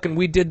Big Buck and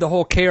we did the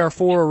whole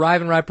KR4 Arrive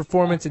and Ride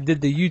Performance and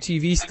did the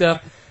UTV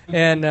stuff.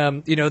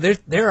 And, you know,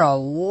 there are a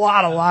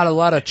lot of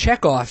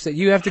checkoffs that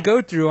you have to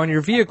go through on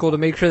your vehicle to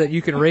make sure that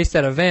you can race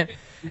that event.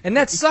 And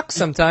that sucks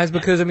sometimes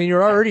because, I mean,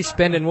 you're already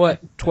spending,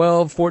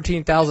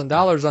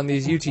 $12,000-$14,000 on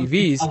these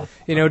UTVs,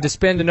 you know, to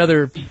spend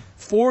another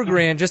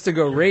 $4,000 just to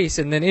go race,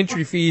 and then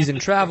entry fees and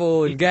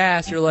travel and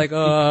gas, you're like,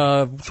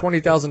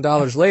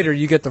 $20,000 later,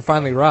 you get to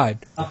finally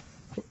ride.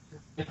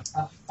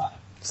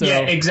 So. Yeah,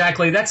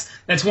 exactly. That's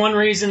one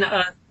reason.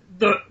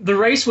 The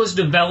race was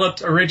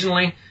developed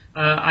originally.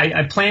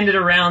 I planned it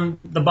around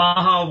the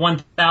Baja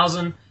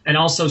 1000 and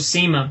also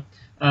SEMA.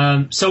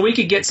 So we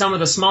could get some of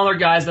the smaller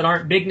guys that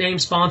aren't big name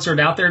sponsored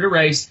out there to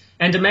race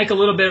and to make a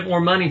little bit more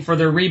money for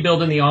their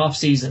rebuild in the off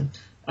season.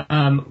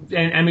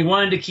 And we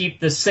wanted to keep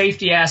the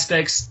safety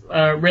aspects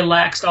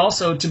relaxed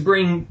also to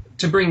bring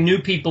new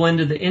people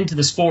into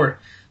the sport.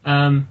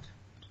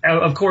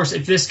 Of course,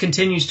 if this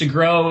continues to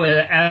grow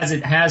as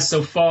it has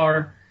so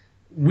far,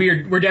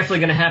 we're definitely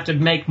going to have to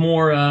make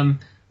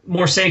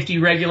more safety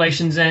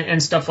regulations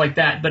and stuff like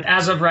that. But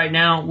as of right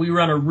now, we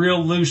run a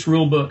real loose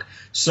rule book.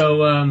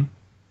 So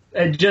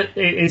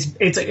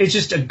it's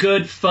just a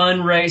good,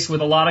 fun race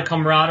with a lot of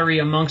camaraderie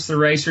amongst the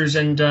racers,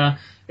 and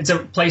it's a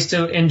place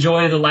to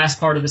enjoy the last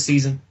part of the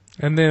season.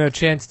 And then a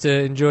chance to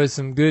enjoy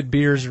some good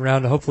beers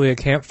around, hopefully a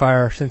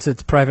campfire, since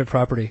it's private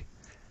property.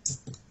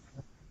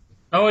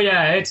 Oh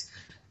yeah,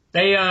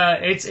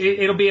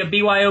 it'll be a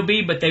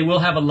BYOB, but they will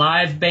have a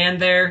live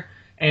band there.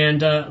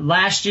 And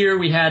last year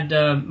we had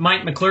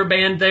Mike McClure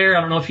band there. I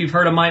don't know if you've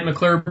heard of Mike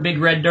McClure, big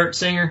red dirt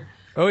singer.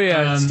 Oh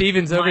yeah,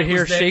 Steven's over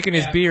here shaking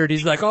his beard.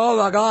 He's like, "Oh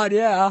my God,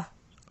 yeah."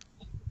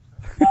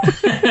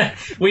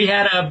 We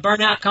had a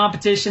burnout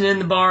competition in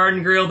the bar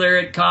and grill there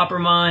at Copper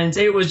Mines.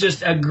 It was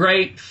just a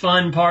great,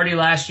 fun party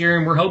last year,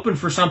 and we're hoping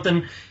for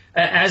something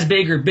as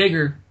big or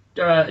bigger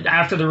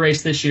after the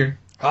race this year.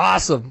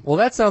 Awesome. Well,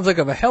 that sounds like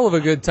a hell of a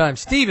good time.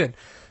 Steven,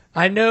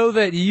 I know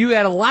that you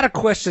had a lot of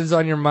questions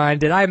on your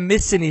mind. Did I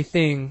miss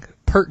anything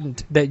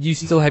pertinent that you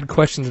still had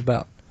questions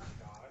about?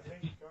 I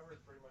think you covered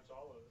pretty much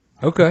all of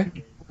it. Okay. I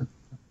can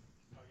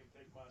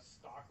take my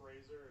stock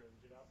razor and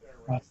get out there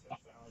and race. That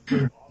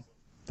sounds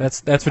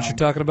awesome. That's what you're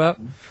talking about?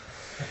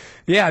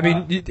 Yeah, I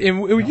mean,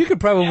 you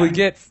could probably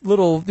get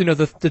little,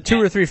 the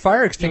 2 or 3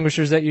 fire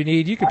extinguishers that you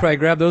need. You could probably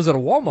grab those at a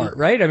Walmart,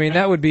 right? I mean,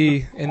 that would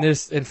be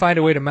and find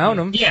a way to mount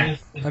them. Yeah.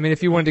 I mean,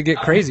 if you wanted to get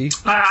crazy.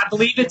 I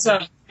believe it's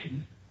a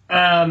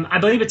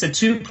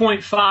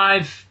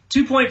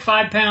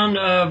 2.5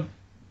 pound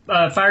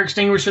fire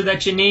extinguisher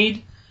that you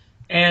need,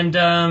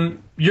 and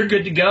you're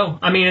good to go.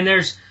 I mean,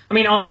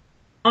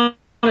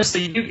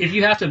 honestly,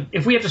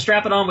 if we have to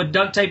strap it on with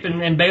duct tape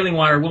and baling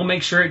wire, we'll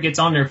make sure it gets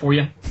on there for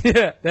you.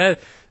 Yeah,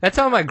 that's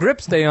how my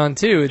grips stay on,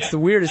 too. It's the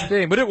weirdest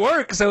thing. But it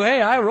works, so,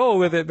 hey, I roll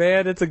with it,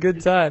 man. It's a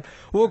good time.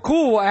 Well,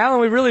 cool. Well, Alan,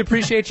 we really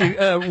appreciate you,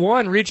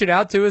 reaching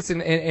out to us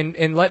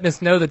and letting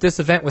us know that this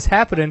event was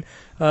happening.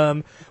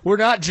 We're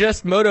not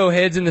just moto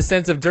heads in the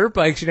sense of dirt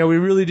bikes. We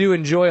really do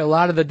enjoy a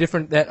lot of the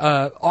different that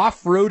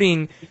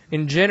off-roading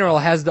in general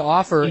has to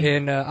offer,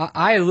 and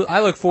I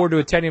look forward to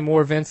attending more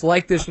events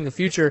like this in the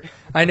future.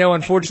 I know,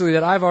 unfortunately,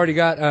 that I've already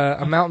got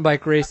a mountain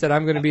bike race that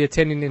I'm going to be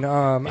attending in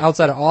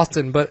outside of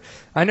Austin, but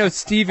I know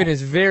Steven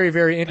is very,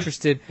 very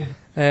interested,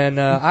 and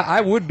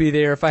I would be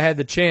there if I had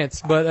the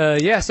chance. But,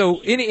 so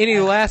any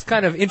last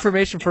kind of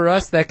information for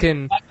us that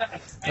can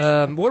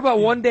what about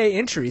one-day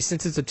entry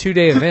since it's a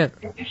 2-day event?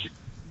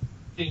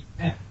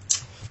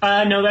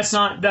 No, that's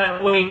not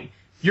that. I mean,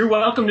 you're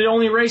welcome to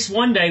only race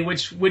one day,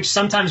 which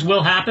sometimes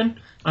will happen.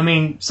 I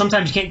mean,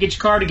 sometimes you can't get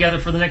your car together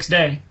for the next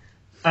day.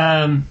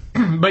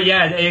 But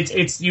yeah,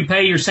 it's you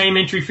pay your same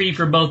entry fee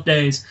for both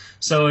days.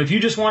 So if you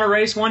just want to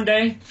race one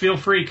day, feel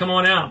free, come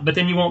on out. But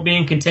then you won't be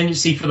in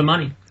contingency for the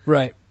money.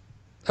 Right.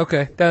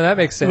 Okay, that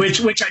makes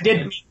sense. Which I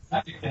did.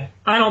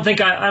 I don't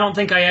think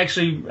I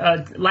actually.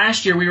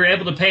 Last year we were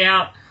able to pay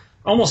out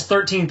almost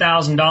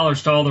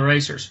 $13,000 to all the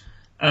racers.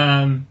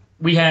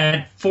 We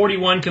had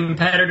 41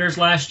 competitors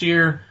last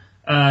year,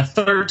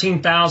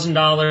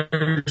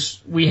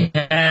 $13,000. We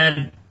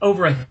had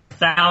over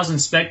 1,000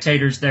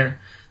 spectators there.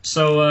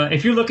 So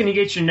if you're looking to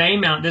get your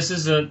name out, this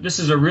is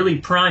a really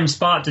prime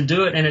spot to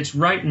do it, and it's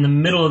right in the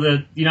middle of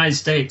the United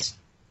States.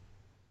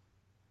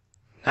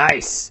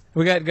 Nice.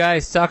 We got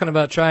guys talking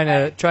about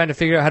trying to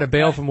figure out how to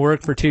bail from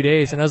work for 2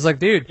 days, and I was like,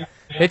 dude,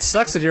 it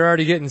sucks that you're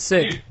already getting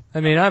sick. I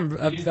mean,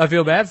 I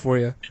feel bad for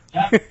you.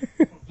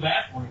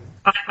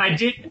 I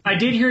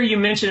did hear you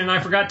mention, and I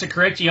forgot to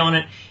correct you on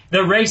it.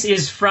 The race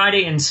is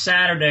Friday and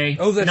Saturday,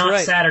 that's not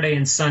right. Saturday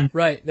and Sunday.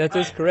 Right, that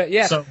is correct.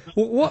 Yeah. So,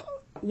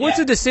 What's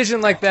a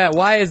decision like that?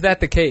 Why is that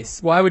the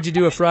case? Why would you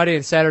do a Friday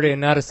and Saturday and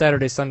not a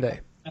Saturday Sunday?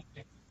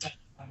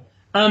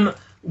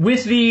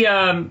 With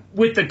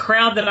the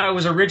crowd that I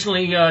was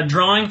originally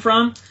drawing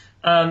from,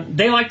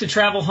 they like to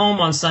travel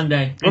home on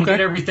Sunday and get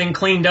everything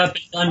cleaned up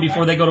and done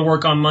before they go to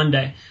work on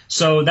Monday.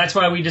 So that's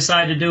why we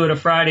decided to do it a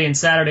Friday and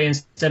Saturday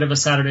instead of a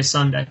Saturday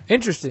Sunday.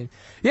 Interesting.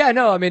 Yeah,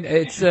 no, I mean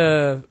it's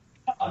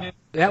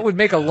that would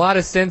make a lot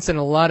of sense in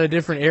a lot of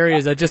different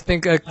areas. I just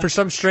think for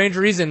some strange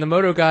reason the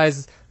moto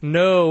guys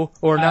they're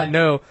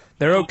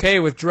okay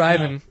with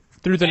driving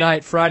through the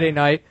night Friday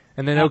night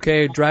and then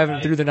driving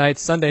through the night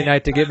Sunday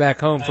night to get back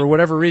home for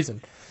whatever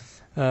reason.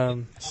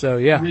 So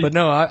yeah, but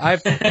no,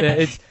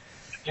 it's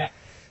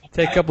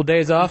take a couple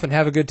days off and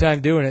have a good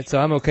time doing it,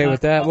 so I'm okay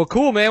with that. Well,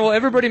 cool, man. Well,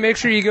 everybody make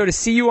sure you go to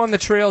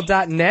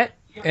seeyouonthetrail.net.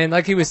 And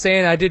like he was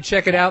saying, I did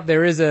check it out.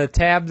 There is a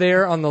tab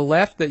there on the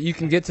left that you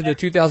can get to the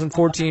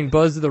 2014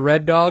 Buzz of the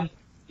Red Dog.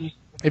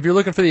 If you're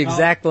looking for the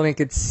exact link,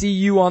 it's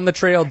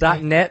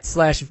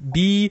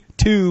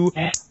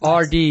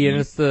seeyouonthetrail.net/B2RD, and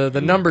it's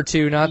the number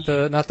 2, not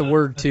the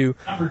word 2,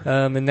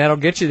 and that'll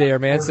get you there,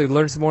 man. So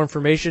learn some more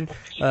information.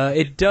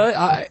 It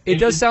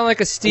does sound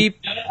like a steep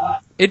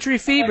entry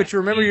fee, but you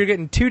remember you're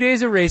getting 2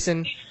 days of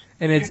racing,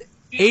 and it's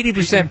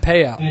 80%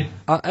 payout.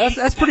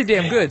 That's pretty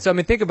damn good. So I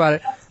mean, think about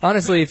it.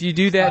 Honestly, if you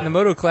do that in the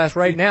moto class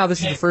right now,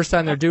 this is the first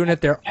time they're doing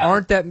it. There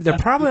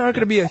probably aren't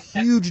going to be a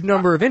huge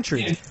number of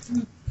entries.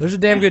 There's a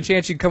damn good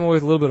chance you can come away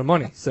with a little bit of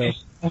money. So,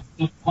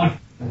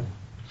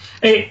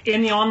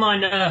 in the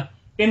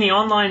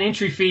online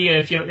entry fee,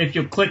 if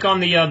you click on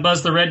the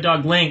Buzz the Red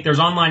Dog link, there's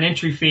online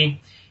entry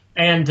fee,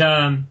 and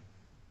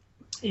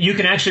you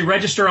can actually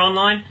register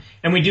online.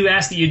 And we do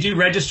ask that you do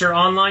register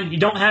online. You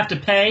don't have to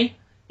pay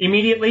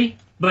immediately,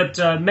 but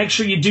make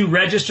sure you do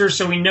register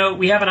so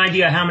we have an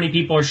idea how many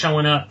people are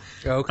showing up.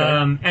 Okay.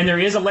 And there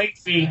is a late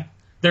fee.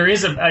 There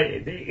is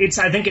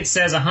I think it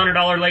says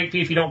 $100 late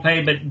fee if you don't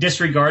pay, but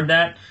disregard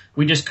that.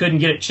 We just couldn't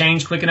get it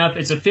changed quick enough.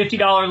 It's a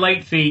 $50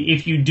 late fee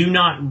if you do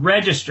not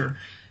register.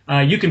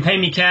 You can pay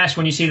me cash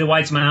when you see the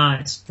whites of my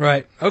eyes.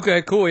 Right.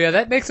 Okay, cool. Yeah,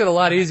 that makes it a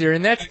lot easier.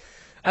 And that's,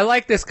 I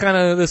like this kind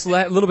of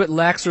little bit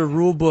laxer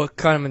rule book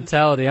kind of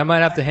mentality. I might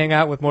have to hang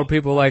out with more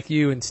people like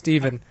you and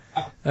Steven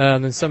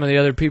than some of the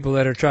other people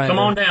that are trying. Come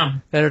on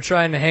down. That are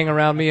trying to hang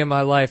around me in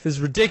my life. This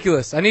is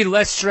ridiculous. I need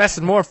less stress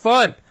and more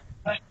fun.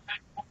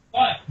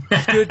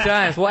 Good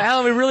times. Well,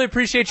 Alan, we really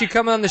appreciate you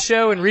coming on the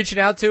show and reaching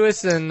out to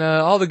us and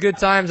all the good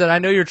times that I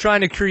know you're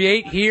trying to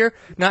create here,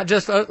 not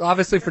just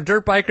obviously for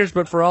dirt bikers,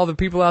 but for all the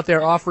people out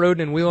there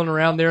off-roading and wheeling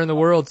around there in the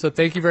world. So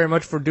thank you very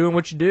much for doing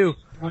what you do.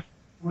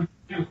 All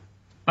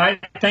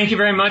right. Thank you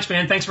very much,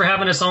 man. Thanks for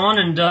having us on,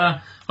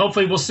 and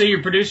hopefully we'll see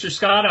your producer,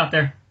 Scott, out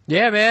there.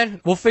 Yeah,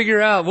 man. We'll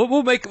figure out.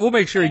 We'll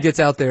make sure he gets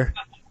out there.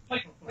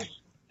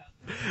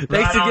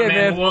 Thanks again,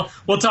 man.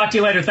 We'll talk to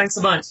you later. Thanks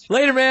a bunch.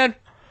 Later, man.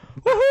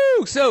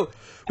 Woohoo! So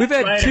we've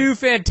had Later. two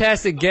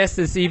fantastic guests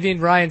this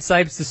evening. Ryan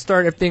Sipes to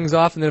start things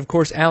off, and then of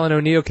course Alan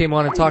O'Neill came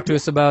on and talked to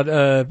us about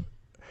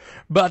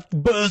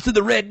Buzz to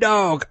the Red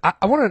Dog.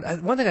 I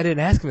wanted one thing I didn't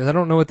ask him is I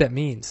don't know what that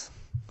means,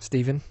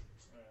 Steven.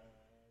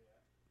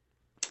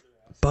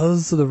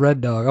 Buzz to the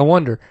Red Dog. I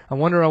wonder.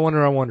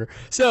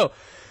 So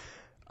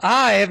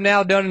I have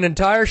now done an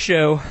entire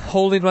show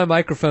holding my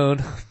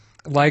microphone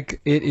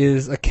like it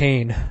is a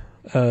cane.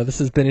 This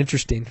has been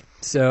interesting.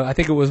 So I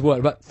think it was,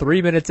 about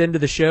 3 minutes into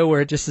the show where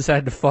it just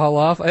decided to fall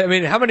off. I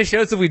mean, how many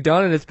shows have we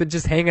done and it's been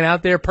just hanging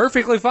out there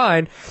perfectly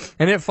fine,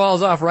 and it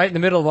falls off right in the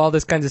middle of all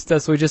this kinds of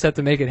stuff, so we just have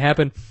to make it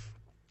happen.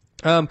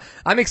 I'm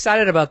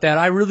excited about that.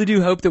 I really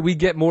do hope that we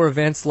get more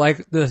events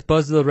like the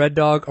Buzz of the Red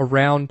Dog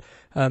around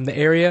the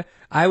area.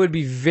 I would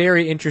be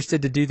very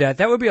interested to do that.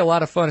 That would be a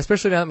lot of fun,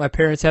 especially now that my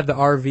parents have the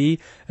RV.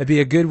 It'd be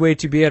a good way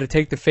to be able to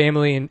take the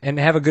family and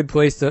have a good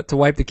place to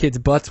wipe the kids'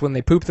 butts when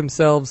they poop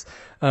themselves,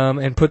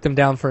 and put them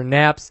down for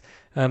naps,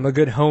 a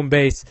good home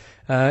base.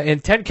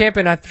 And tent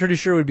camping, I'm pretty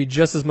sure would be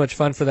just as much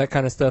fun for that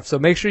kind of stuff. So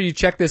make sure you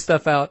check this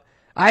stuff out.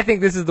 I think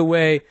this is the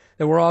way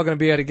that we're all going to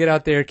be able to get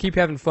out there, keep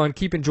having fun,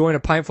 keep enjoying a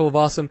pint full of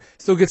awesome,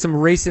 still get some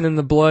racing in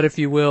the blood, if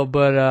you will,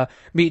 but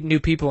meeting new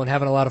people and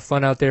having a lot of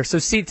fun out there. So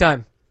seat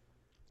time.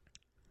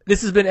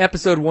 This has been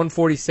episode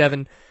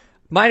 147.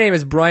 My name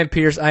is Brian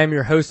Pierce. I am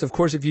your host. Of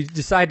course, if you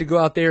decide to go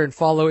out there and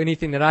follow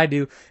anything that I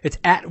do, it's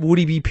at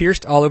Woody B.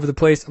 Pierced all over the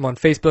place. I'm on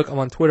Facebook. I'm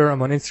on Twitter.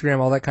 I'm on Instagram,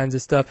 all that kinds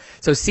of stuff.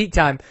 So seat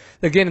time.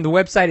 Again, the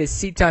website is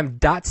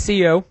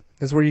seattime.co.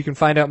 That's where you can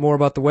find out more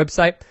about the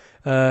website.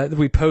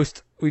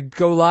 We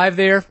go live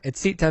there at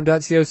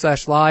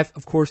seattime.co/live.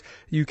 Of course,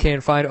 you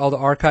can find all the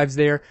archives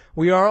there.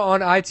 We are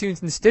on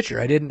iTunes and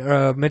Stitcher. I didn't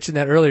mention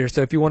that earlier.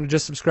 So if you want to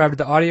just subscribe to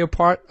the audio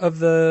part of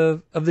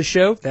the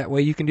show, that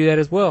way you can do that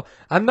as well.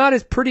 I'm not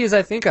as pretty as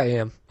I think I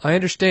am. I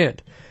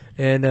understand.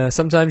 And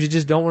sometimes you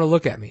just don't want to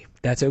look at me.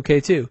 That's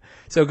okay, too.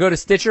 So go to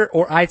Stitcher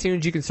or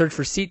iTunes. You can search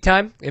for Seat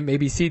Time. It may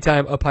be Seat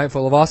Time, a pint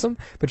full of awesome,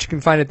 but you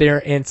can find it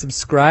there and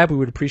subscribe. We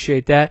would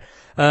appreciate that.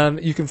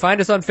 You can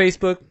find us on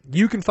Facebook.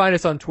 You can find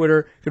us on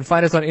Twitter. You can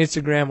find us on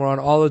Instagram. We're on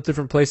all those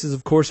different places.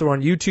 Of course, we're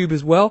on YouTube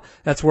as well.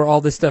 That's where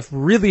all this stuff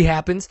really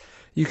happens.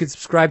 You can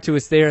subscribe to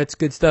us there. It's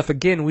good stuff.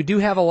 Again, we do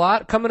have a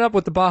lot coming up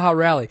with the Baja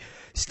Rally.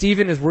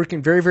 Steven is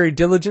working very, very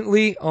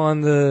diligently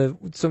on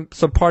some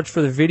parts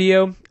for the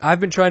video. I've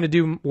been trying to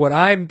do what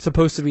I'm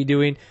supposed to be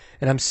doing,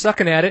 and I'm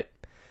sucking at it.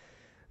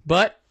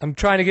 But I'm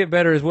trying to get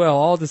better as well,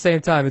 all at the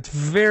same time. It's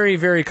very,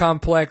 very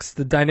complex.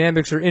 The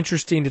dynamics are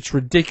interesting. It's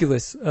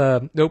ridiculous.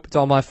 Nope, it's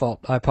all my fault.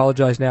 I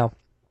apologize now.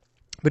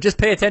 But just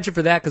pay attention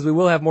for that, because we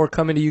will have more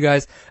coming to you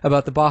guys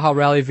about the Baja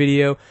Rally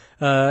video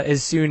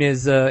as soon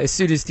as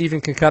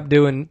Steven can keep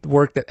doing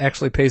work that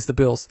actually pays the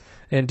bills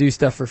and do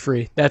stuff for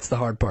free. That's the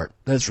hard part.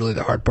 That's really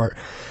the hard part.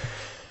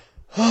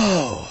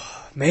 Oh,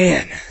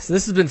 man. So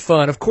this has been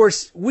fun. Of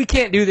course, we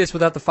can't do this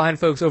without the fine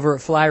folks over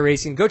at Fly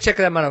Racing. Go check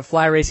them out on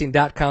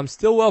flyracing.com.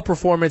 Stillwell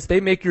Performance. They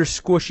make your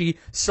squishy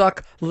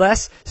suck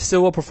less.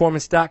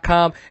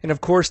 Stillwellperformance.com. And, of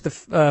course,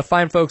 the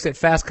fine folks at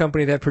Fast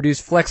Company that produce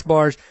Flex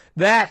Bars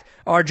that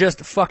are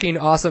just fucking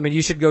awesome, and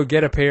you should go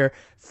get a pair.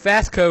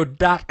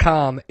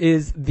 Fastcode.com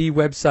is the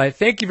website.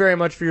 Thank you very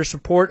much for your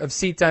support of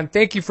Seat Time.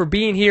 Thank you for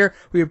being here.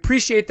 We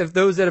appreciate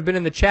those that have been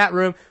in the chat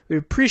room. We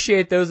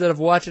appreciate those that have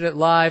watched it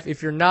live.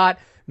 If you're not,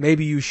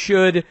 maybe you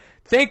should.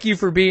 Thank you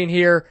for being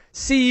here.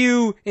 See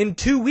you in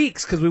 2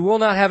 weeks, because we will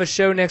not have a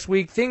show next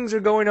week. Things are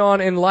going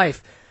on in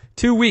life.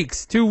 2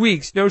 weeks.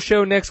 No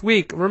show next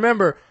week.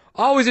 Remember,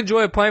 always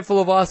enjoy a pint full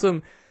of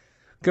awesome.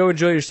 Go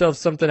enjoy yourself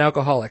something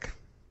alcoholic.